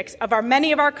districts of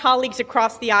many of our colleagues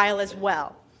across the aisle as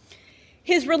well.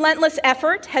 His relentless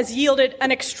effort has yielded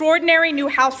an extraordinary new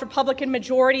House Republican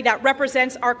majority that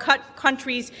represents our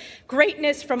country's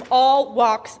greatness from all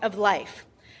walks of life.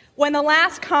 When the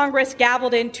last Congress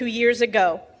gavelled in 2 years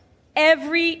ago,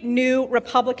 every new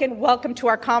Republican welcomed to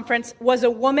our conference was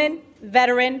a woman,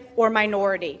 veteran, or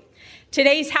minority.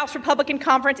 Today's House Republican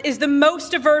Conference is the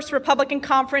most diverse Republican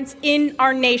conference in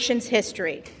our nation's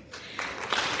history.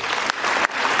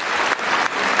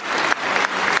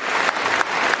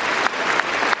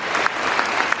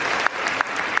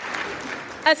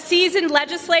 A seasoned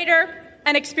legislator,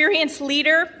 an experienced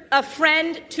leader, a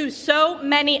friend to so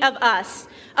many of us,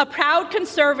 a proud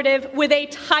conservative with a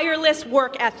tireless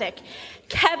work ethic,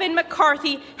 Kevin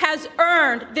McCarthy has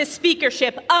earned the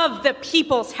speakership of the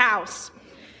People's House.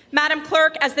 Madam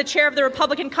Clerk, as the chair of the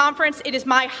Republican Conference, it is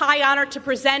my high honor to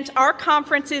present our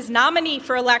conference's nominee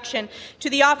for election to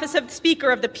the office of Speaker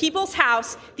of the People's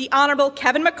House, the Honorable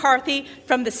Kevin McCarthy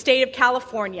from the state of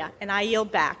California. And I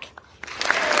yield back.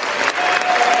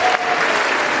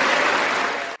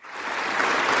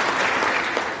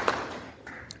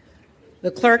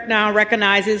 The clerk now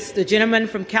recognizes the gentleman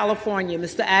from California,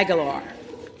 Mr. Aguilar.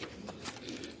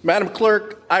 Madam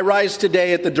Clerk, I rise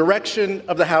today at the direction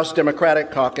of the House Democratic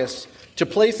Caucus to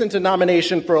place into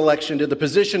nomination for election to the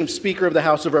position of Speaker of the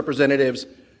House of Representatives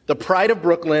the pride of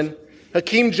Brooklyn,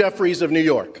 Hakeem Jeffries of New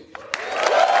York.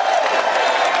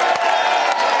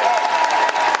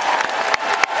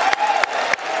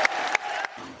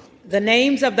 The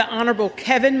names of the Honorable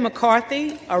Kevin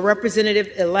McCarthy, a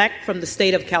representative-elect from the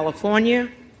state of California,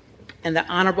 and the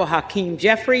Honorable Hakeem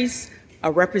Jeffries,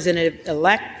 a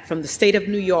representative-elect from the state of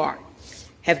New York,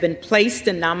 have been placed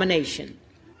in nomination.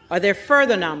 Are there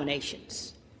further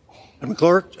nominations? Madam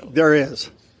Clerk, there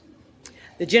is.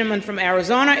 The gentleman from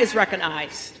Arizona is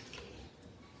recognized.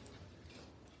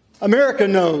 America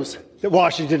knows that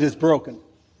Washington is broken.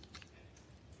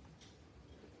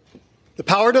 The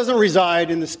power doesn't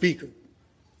reside in the Speaker.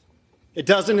 It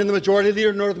doesn't in the majority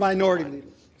leader, nor the minority leader,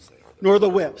 nor the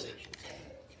whips.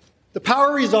 The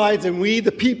power resides in we,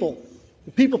 the people.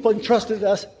 The people entrusted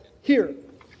us here,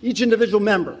 each individual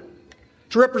member,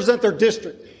 to represent their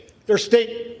district, their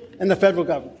state, and the federal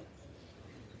government.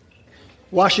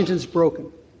 Washington's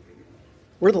broken.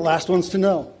 We're the last ones to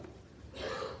know. A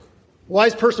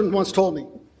wise person once told me,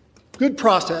 good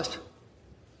process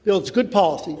builds good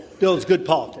policy, builds good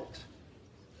politics.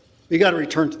 We got to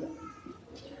return to that.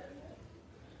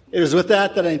 It is with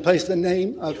that I place the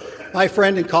name of my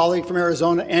friend and colleague from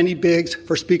Arizona, Andy Biggs,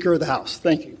 for Speaker of the House.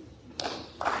 Thank you.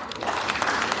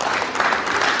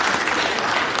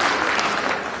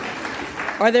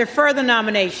 Are there further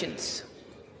nominations?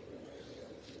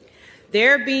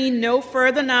 There being no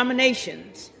further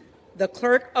nominations, the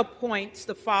clerk appoints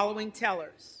the following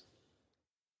tellers.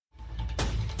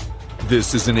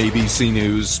 This is an ABC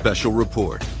News special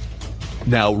report.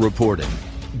 Now reporting,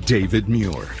 David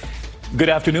Muir. Good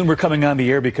afternoon. We're coming on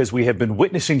the air because we have been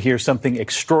witnessing here something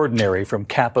extraordinary from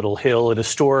Capitol Hill, an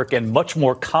historic and much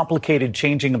more complicated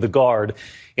changing of the guard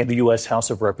in the U.S. House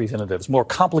of Representatives. More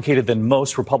complicated than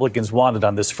most Republicans wanted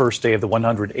on this first day of the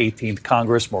 118th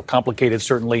Congress. More complicated,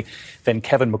 certainly, than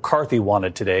Kevin McCarthy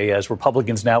wanted today, as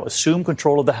Republicans now assume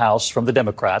control of the House from the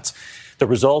Democrats. The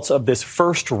results of this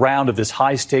first round of this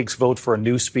high-stakes vote for a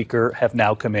new speaker have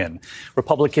now come in.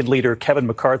 Republican leader Kevin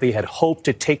McCarthy had hoped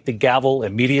to take the gavel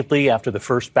immediately after the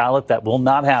first ballot. That will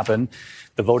not happen.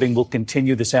 The voting will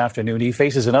continue this afternoon. He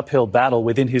faces an uphill battle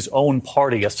within his own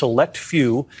party, a select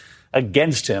few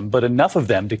against him, but enough of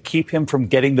them to keep him from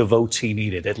getting the votes he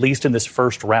needed, at least in this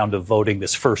first round of voting,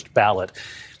 this first ballot.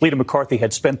 Leader McCarthy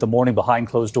had spent the morning behind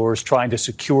closed doors trying to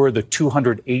secure the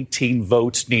 218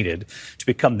 votes needed to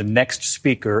become the next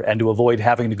speaker and to avoid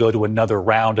having to go to another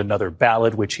round, another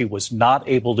ballot, which he was not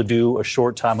able to do a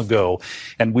short time ago.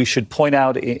 And we should point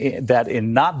out that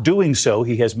in not doing so,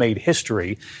 he has made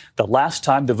history. The last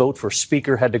time the vote for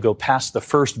speaker had to go past the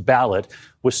first ballot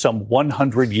was some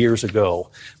 100 years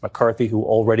ago. McCarthy, who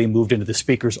already moved into the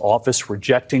speaker's office,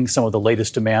 rejecting some of the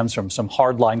latest demands from some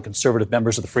hardline conservative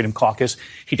members of the Freedom Caucus.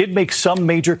 He did make some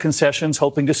major concessions,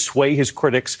 hoping to sway his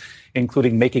critics,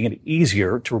 including making it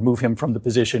easier to remove him from the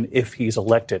position if he's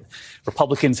elected.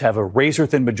 Republicans have a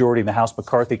razor-thin majority in the House.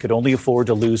 McCarthy could only afford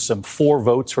to lose some 4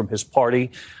 votes from his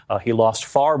party. He lost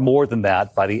far more than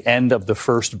that by the end of the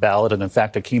first ballot. And in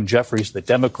fact, Hakeem Jeffries, the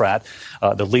Democrat,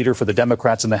 the leader for the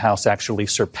Democrats in the House, actually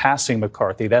surpassing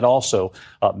McCarthy. That also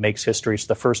makes history. It's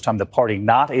the first time the party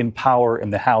not in power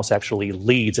in the House actually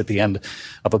leads at the end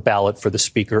of a ballot for the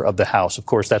Speaker of the House. Of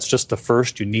course, that's just the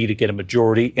first. You need to get a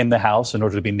majority in the House in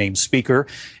order to be named Speaker.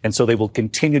 And so they will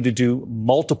continue to do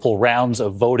multiple rounds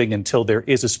of voting until there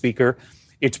is a Speaker.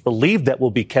 It's believed that will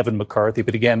be Kevin McCarthy.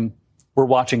 But again, we're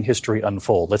watching history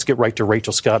unfold. Let's get right to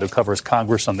Rachel Scott, who covers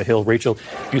Congress on the Hill. Rachel,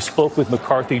 you spoke with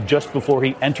McCarthy just before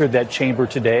he entered that chamber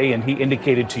today, and he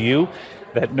indicated to you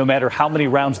that no matter how many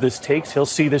rounds this takes, he'll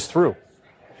see this through.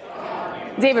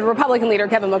 David, Republican leader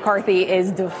Kevin McCarthy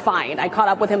is defiant. I caught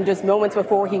up with him just moments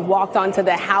before he walked onto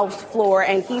the House floor,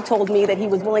 and he told me that he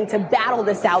was willing to battle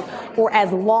this out for as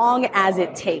long as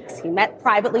it takes. He met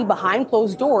privately behind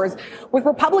closed doors with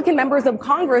Republican members of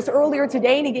Congress earlier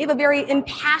today, and he gave a very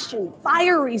impassioned,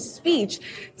 fiery speech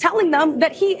telling them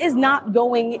that he is not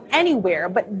going anywhere.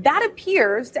 But that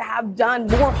appears to have done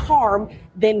more harm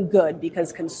than good,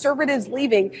 because conservatives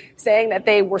leaving saying that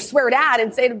they were sweared at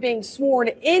instead of being sworn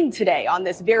in today on this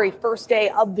this very first day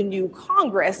of the new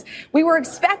Congress. We were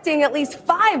expecting at least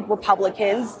 5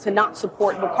 Republicans to not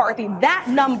support McCarthy. That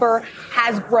number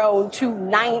has grown to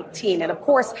 19. And of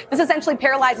course, this essentially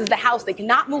paralyzes the House. They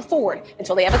cannot move forward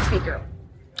until they have a speaker.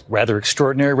 Rather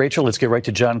extraordinary, Rachel. Let's get right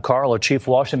to John Karl, our chief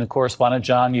Washington correspondent.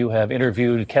 John, you have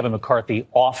interviewed Kevin McCarthy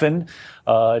often.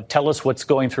 Tell us what's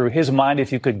going through his mind,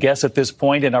 if you could guess at this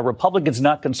point. And are Republicans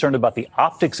not concerned about the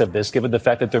optics of this, given the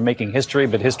fact that they're making history,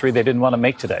 but history they didn't want to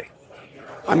make today?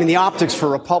 I mean, the optics for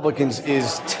Republicans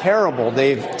is terrible.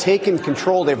 They've taken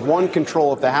control. They've won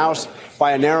control of the House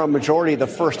by a narrow majority. The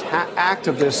first act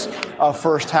of this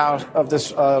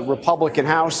Republican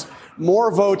House.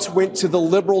 More votes went to the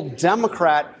liberal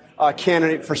Democrat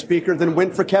candidate for Speaker than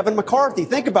went for Kevin McCarthy.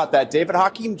 Think about that, David.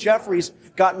 Hakeem Jeffries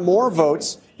got more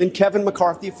votes than Kevin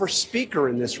McCarthy for Speaker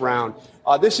in this round.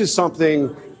 This is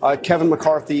something Kevin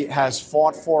McCarthy has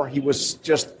fought for. He was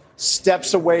just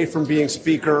steps away from being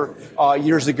Speaker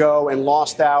years ago and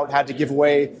lost out, had to give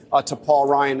way to Paul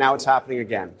Ryan. Now it's happening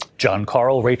again. John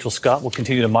Karl, Rachel Scott will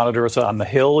continue to monitor us on the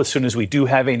Hill. As soon as we do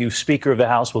have a new Speaker of the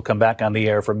House, we'll come back on the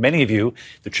air. For many of you,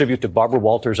 the tribute to Barbara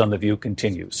Walters on The View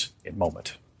continues in a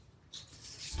moment.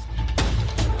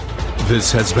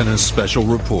 This has been a special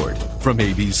report from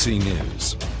ABC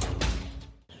News.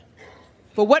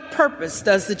 For what purpose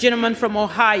does the gentleman from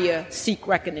Ohio seek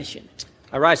recognition?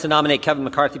 I rise to nominate Kevin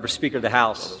McCarthy for Speaker of the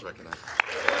House.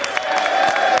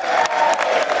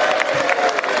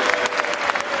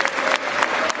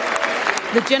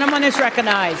 The gentleman is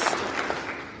recognized.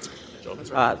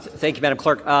 Thank you, Madam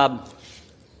Clerk. I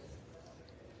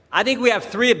think we have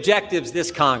 3 objectives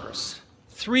this Congress.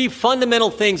 3 fundamental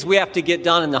things we have to get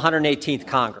done in the 118th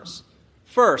Congress.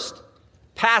 First,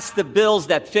 pass the bills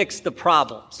that fix the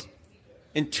problems.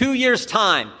 In 2 years'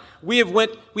 time, we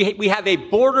have a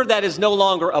border that is no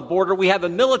longer a border. We have a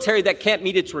military that can't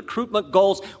meet its recruitment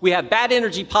goals. We have bad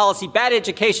energy policy, bad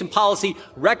education policy,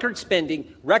 record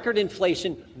spending, record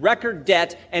inflation, record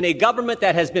debt, and a government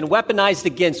that has been weaponized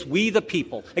against we the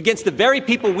people, against the very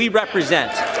people we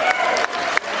represent.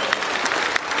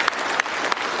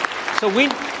 So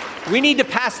we need to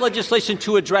pass legislation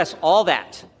to address all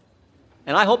that.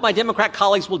 And I hope my Democrat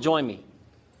colleagues will join me.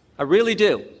 I really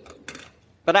do.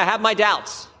 But I have my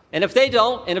doubts. And if they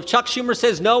don't, and if Chuck Schumer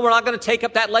says, no, we're not going to take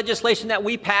up that legislation that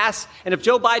we pass, and if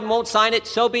Joe Biden won't sign it,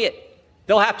 so be it.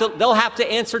 They'll have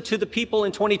to answer to the people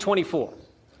in 2024.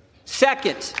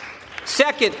 Second,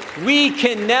 we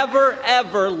can never,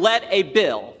 ever let a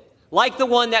bill like the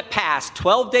one that passed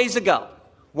 12 days ago,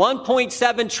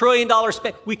 $1.7 trillion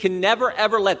spent, we can never,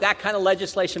 ever let that kind of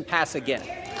legislation pass again.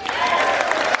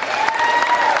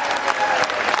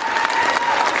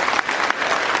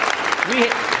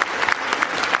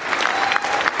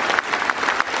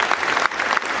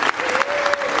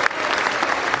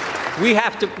 We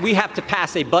have to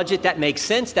pass a budget that makes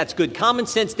sense, that's good common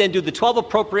sense, then do the 12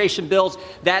 appropriation bills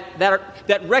that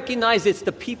recognize it's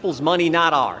the people's money,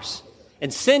 not ours,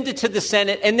 and send it to the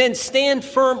Senate, and then stand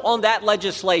firm on that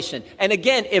legislation. And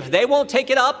again, if they won't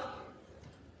take it up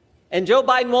and Joe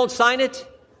Biden won't sign it,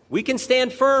 we can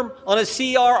stand firm on a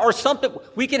CR or something.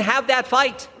 We can have that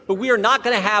fight, but we are not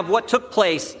going to have what took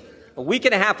place a week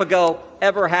and a half ago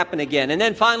ever happen again. And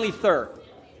then finally, third,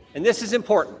 and this is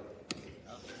important,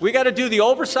 we got to do the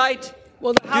oversight,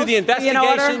 do the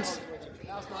investigations.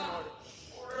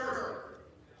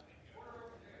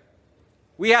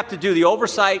 We have to do the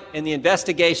oversight and the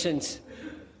investigations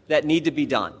that need to be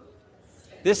done.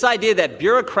 This idea that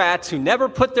bureaucrats who never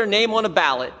put their name on a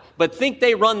ballot but think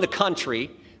they run the country,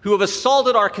 who have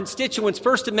assaulted our constituents'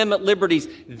 First Amendment liberties,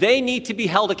 they need to be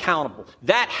held accountable.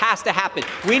 That has to happen.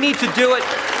 We need to do it.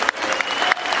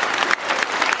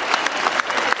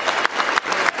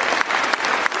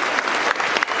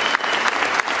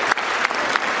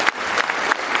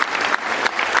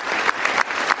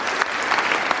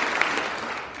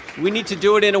 We need to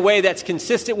do it in a way that's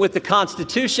consistent with the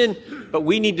Constitution, but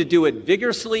we need to do it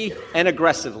vigorously and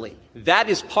aggressively. That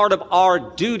is part of our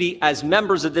duty as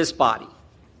members of this body.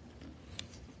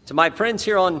 To my friends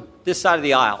here on this side of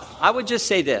the aisle, I would just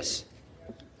say this.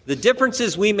 The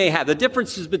differences we may have, the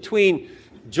differences between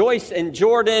Joyce and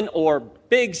Jordan or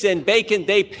Biggs and Bacon,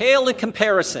 they pale in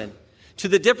comparison to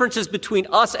the differences between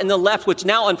us and the left, which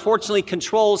now unfortunately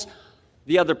controls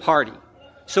the other party.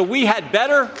 So we had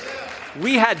better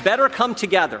come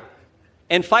together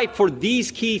and fight for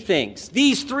these key things,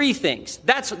 these 3 things.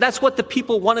 That's what the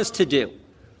people want us to do.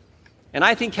 And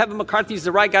I think Kevin McCarthy is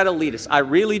the right guy to lead us. I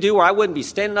really do, or I wouldn't be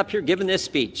standing up here giving this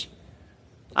speech.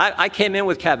 I came in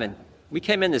with Kevin. We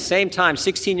came in the same time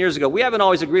 16 years ago. We haven't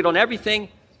always agreed on everything,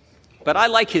 but I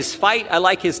like his fight. I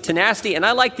like his tenacity, and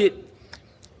I like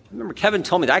remember Kevin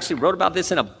told me, I actually wrote about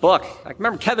this in a book. I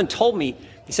remember Kevin told me,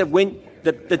 he said, when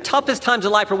the toughest times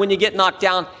in life are when you get knocked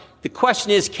down, the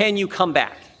question is, can you come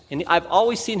back? And I've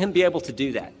always seen him be able to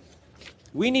do that.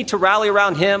 We need to rally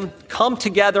around him, come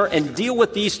together, and deal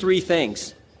with these three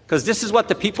things, because this is what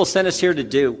the people sent us here to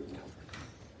do.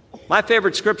 My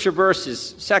favorite scripture verse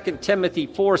is 2 Timothy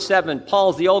 4:7.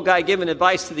 Paul's the old guy giving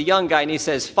advice to the young guy, and he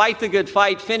says, fight the good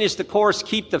fight, finish the course,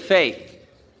 keep the faith.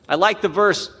 I like the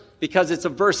verse because it's a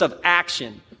verse of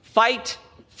action. Fight,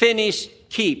 finish,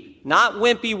 keep. Not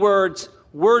wimpy words,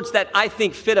 words that I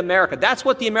think fit America. That's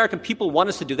what the American people want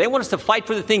us to do. They want us to fight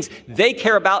for the things they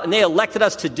care about and they elected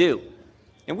us to do.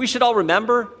 And we should all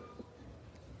remember,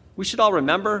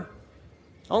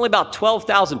 only about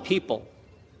 12,000 people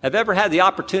have ever had the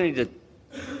opportunity to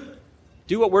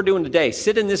do what we're doing today,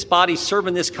 sit in this body, serve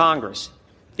in this Congress.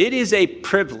 It is a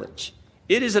privilege.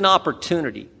 It is an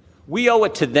opportunity. We owe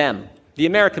it to them, the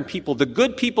American people, the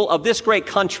good people of this great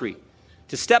country,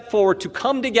 to step forward, to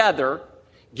come together,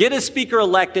 get a speaker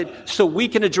elected so we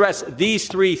can address these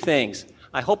three things.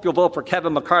 I hope you'll vote for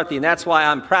Kevin McCarthy, and that's why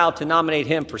I'm proud to nominate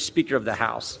him for Speaker of the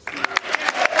House.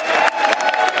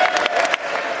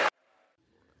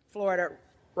 Florida,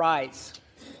 rise.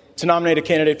 To nominate a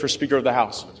candidate for Speaker of the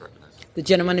House. The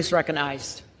gentleman is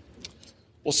recognized.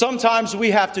 Well, sometimes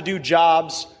we have to do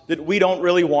jobs that we don't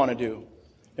really want to do.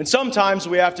 And sometimes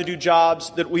we have to do jobs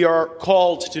that we are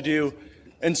called to do.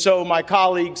 And so, my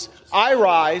colleagues, I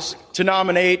rise to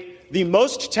nominate the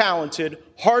most talented,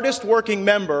 hardest working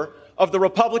member of the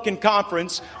Republican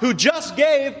Conference, who just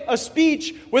gave a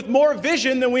speech with more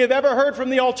vision than we have ever heard from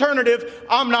the alternative.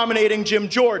 I'm nominating Jim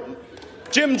Jordan.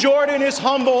 Jim Jordan is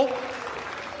humble,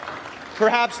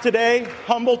 perhaps today,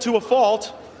 humble to a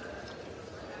fault.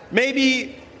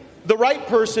 Maybe the right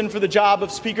person for the job of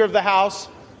Speaker of the House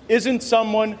isn't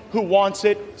someone who wants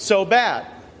it so bad.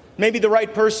 Maybe the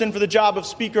right person for the job of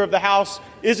Speaker of the House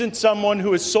isn't someone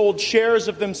who has sold shares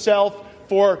of themselves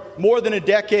for more than a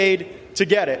decade to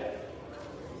get it.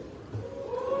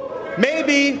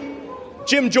 Maybe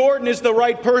Jim Jordan is the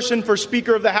right person for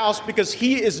Speaker of the House because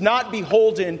he is not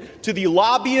beholden to the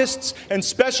lobbyists and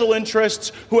special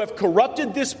interests who have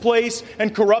corrupted this place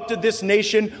and corrupted this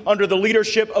nation under the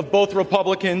leadership of both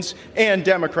Republicans and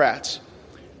Democrats.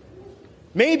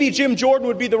 Maybe Jim Jordan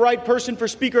would be the right person for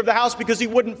Speaker of the House because he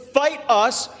wouldn't fight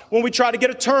us when we try to get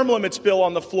a term limits bill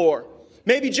on the floor.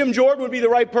 Maybe Jim Jordan would be the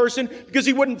right person because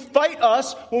he wouldn't fight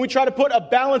us when we try to put a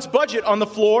balanced budget on the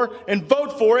floor and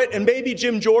vote for it. And maybe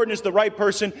Jim Jordan is the right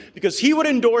person because he would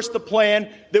endorse the plan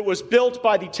that was built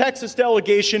by the Texas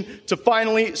delegation to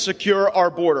finally secure our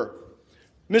border.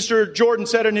 Mr. Jordan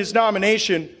said in his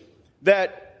nomination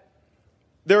that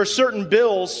there are certain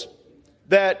bills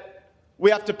that we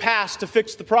have to pass to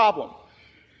fix the problem.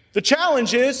 The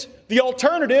challenge is the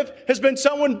alternative has been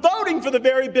someone voting for the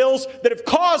very bills that have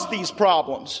caused these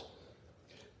problems.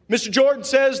 Mr. Jordan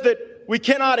says that we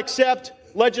cannot accept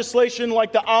legislation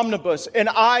like the omnibus, and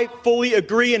I fully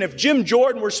agree. And if Jim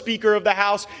Jordan were Speaker of the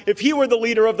House, if he were the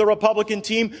leader of the Republican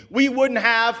team, we wouldn't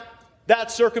have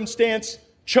that circumstance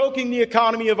choking the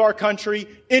economy of our country,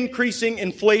 increasing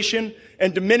inflation,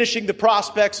 and diminishing the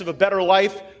prospects of a better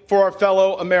life for our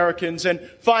fellow Americans. And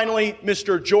finally,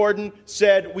 Mr. Jordan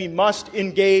said we must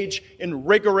engage in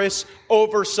rigorous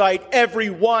oversight. Every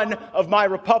one of my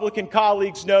Republican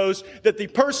colleagues knows that the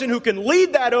person who can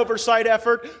lead that oversight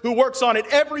effort, who works on it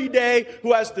every day,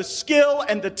 who has the skill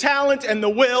and the talent and the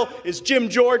will, is Jim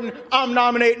Jordan. I'm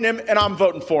nominating him, and I'm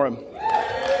voting for him.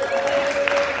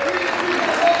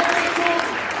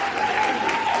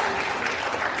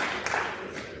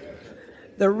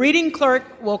 The reading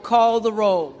clerk will call the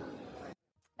roll.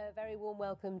 A very warm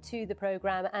welcome to the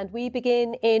programme, and we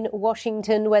begin in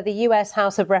Washington, where the US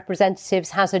House of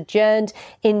Representatives has adjourned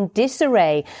in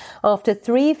disarray after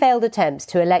 3 failed attempts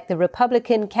to elect the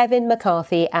Republican Kevin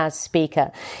McCarthy as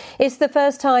Speaker. It's the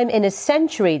first time in a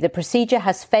century the procedure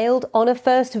has failed on a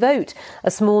first vote.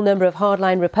 A small number of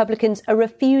hardline Republicans are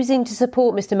refusing to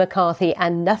support Mr. McCarthy,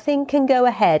 and nothing can go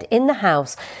ahead in the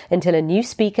House until a new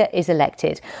Speaker is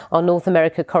elected. Our North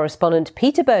America correspondent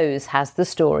Peter Bowes has the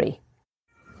story.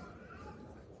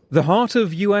 The heart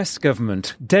of US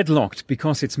government deadlocked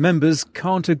because its members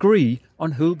can't agree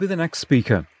on who'll be the next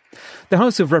Speaker. The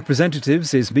House of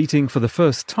Representatives is meeting for the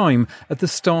first time at the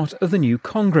start of the new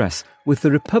Congress, with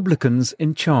the Republicans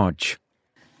in charge.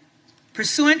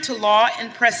 Pursuant to law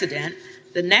and precedent,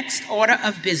 the next order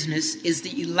of business is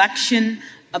the election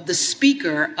of the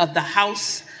Speaker of the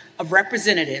House of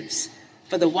Representatives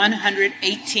for the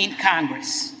 118th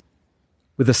Congress.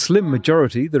 With a slim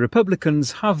majority, the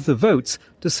Republicans have the votes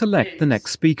to select the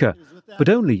next Speaker, but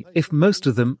only if most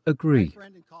of them agree.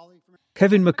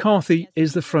 Kevin McCarthy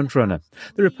is the frontrunner.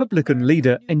 The Republican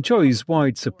leader enjoys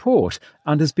wide support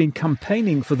and has been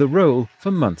campaigning for the role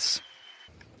for months.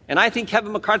 And I think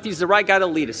Kevin McCarthy is the right guy to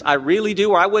lead us. I really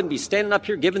do, or I wouldn't be standing up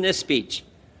here giving this speech.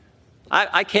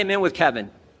 I came in with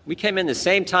Kevin. We came in the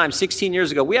same time 16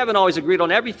 years ago. We haven't always agreed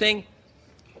on everything,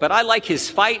 but I like his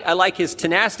fight. I like his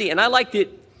tenacity, and I like it.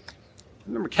 I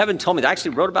remember Kevin told me, I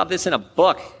actually wrote about this in a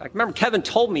book. I remember Kevin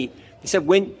told me, he said,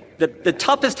 when the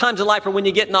toughest times in life are when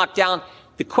you get knocked down,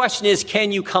 the question is,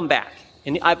 can you come back?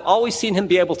 And I've always seen him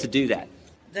be able to do that.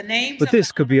 But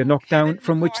this could be a knockdown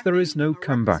from which there is no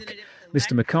comeback.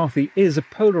 Mr. McCarthy is a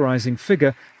polarising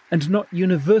figure and not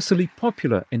universally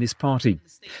popular in his party.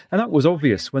 And that was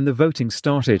obvious when the voting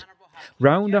started.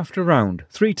 Round after round,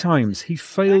 3 times, he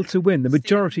failed to win the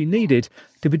majority needed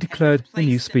to be declared the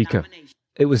new Speaker.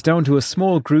 It was down to a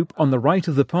small group on the right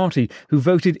of the party who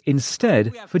voted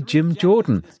instead for Jim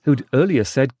Jordan, who'd earlier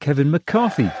said Kevin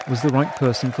McCarthy was the right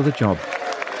person for the job.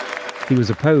 He was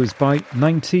opposed by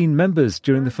 19 members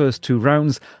during the first 2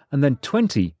 rounds and then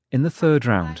 20 in the third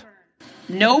round.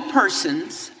 No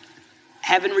persons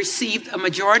having received a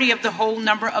majority of the whole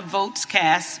number of votes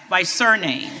cast by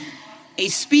surname, a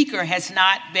speaker has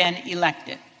not been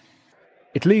elected.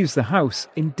 It leaves the House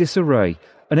in disarray,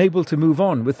 unable to move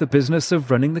on with the business of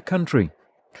running the country.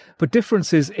 But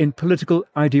differences in political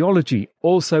ideology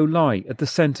also lie at the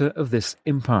centre of this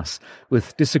impasse,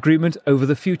 with disagreement over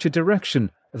the future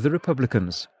direction of the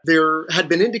Republicans. There had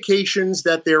been indications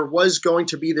that there was going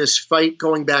to be this fight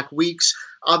going back weeks.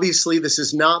 Obviously, this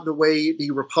is not the way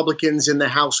the Republicans in the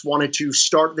House wanted to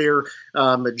start their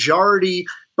majority.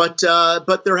 But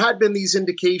there had been these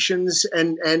indications,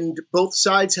 and both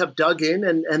sides have dug in,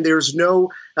 and there's no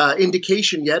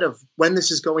indication yet of when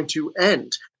this is going to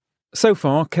end. So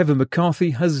far, Kevin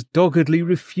McCarthy has doggedly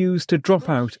refused to drop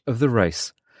out of the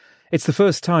race. It's the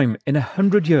first time in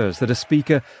 100 years that a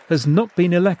Speaker has not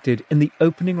been elected in the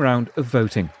opening round of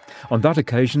voting. On that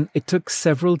occasion, it took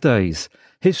several days.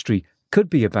 History could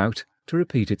be about to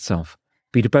repeat itself.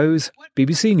 Peter Bowes,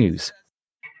 BBC News.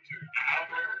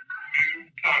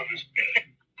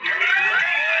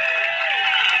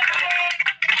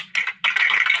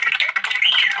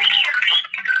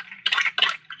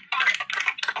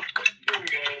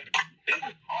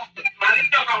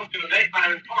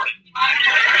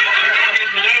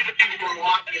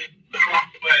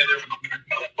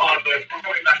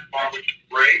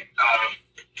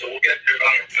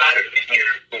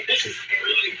 This is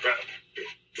really incredible.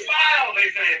 Smile, they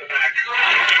say in the back.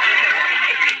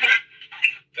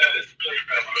 That is really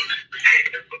incredible.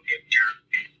 You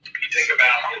think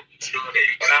about it.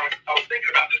 But I was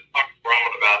thinking about this, talking to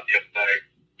Ron about the other day.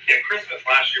 Yeah, Christmas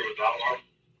last year was our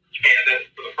candidate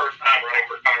for the first time running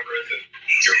for Congress, and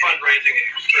you're fundraising and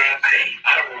you're stressed. And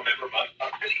I don't remember much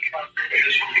about this. Right? And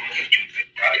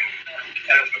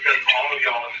it's because all of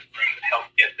y'all in this room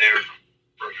helped get there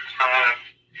for time,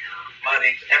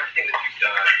 money, everything that you've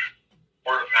done.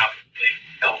 Word of mouth really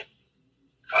helped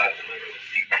deliver this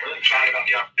seat. I'm really excited about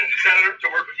the opportunity, Senator, to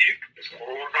work with you.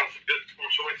 We're working on some good school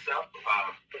choice stuff,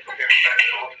 preparing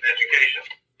basketball and education.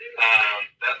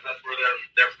 That's where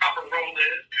their proper role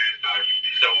is. You've done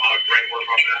a lot of great work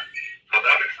on that.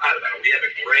 I'm excited about it. We have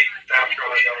a great South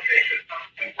Carolina delegation.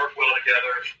 We work well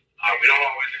together. We don't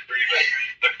always agree, but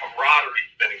the camaraderie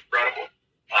has been incredible.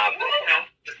 The count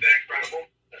has been incredible.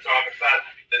 And so I'm excited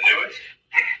to be the newest,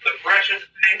 the freshest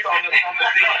pink on the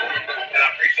season. And I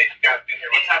appreciate you guys being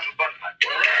here. Let's have some fun tonight.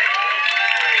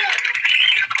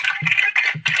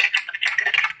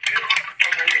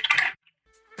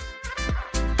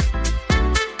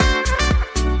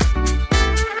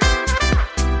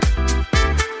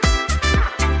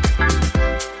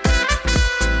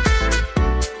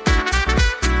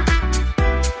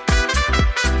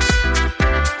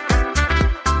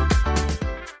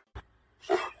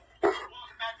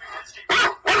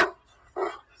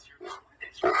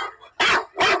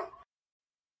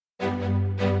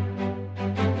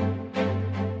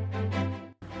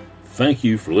 Thank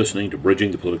you for listening to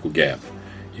Bridging the Political Gap.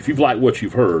 If you've liked what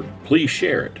you've heard, please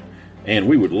share it. And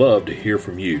we would love to hear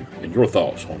from you and your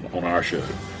thoughts on our show.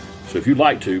 So if you'd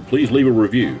like to, please leave a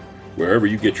review wherever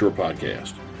you get your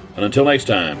podcast. And until next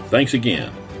time, thanks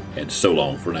again, and so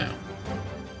long for now.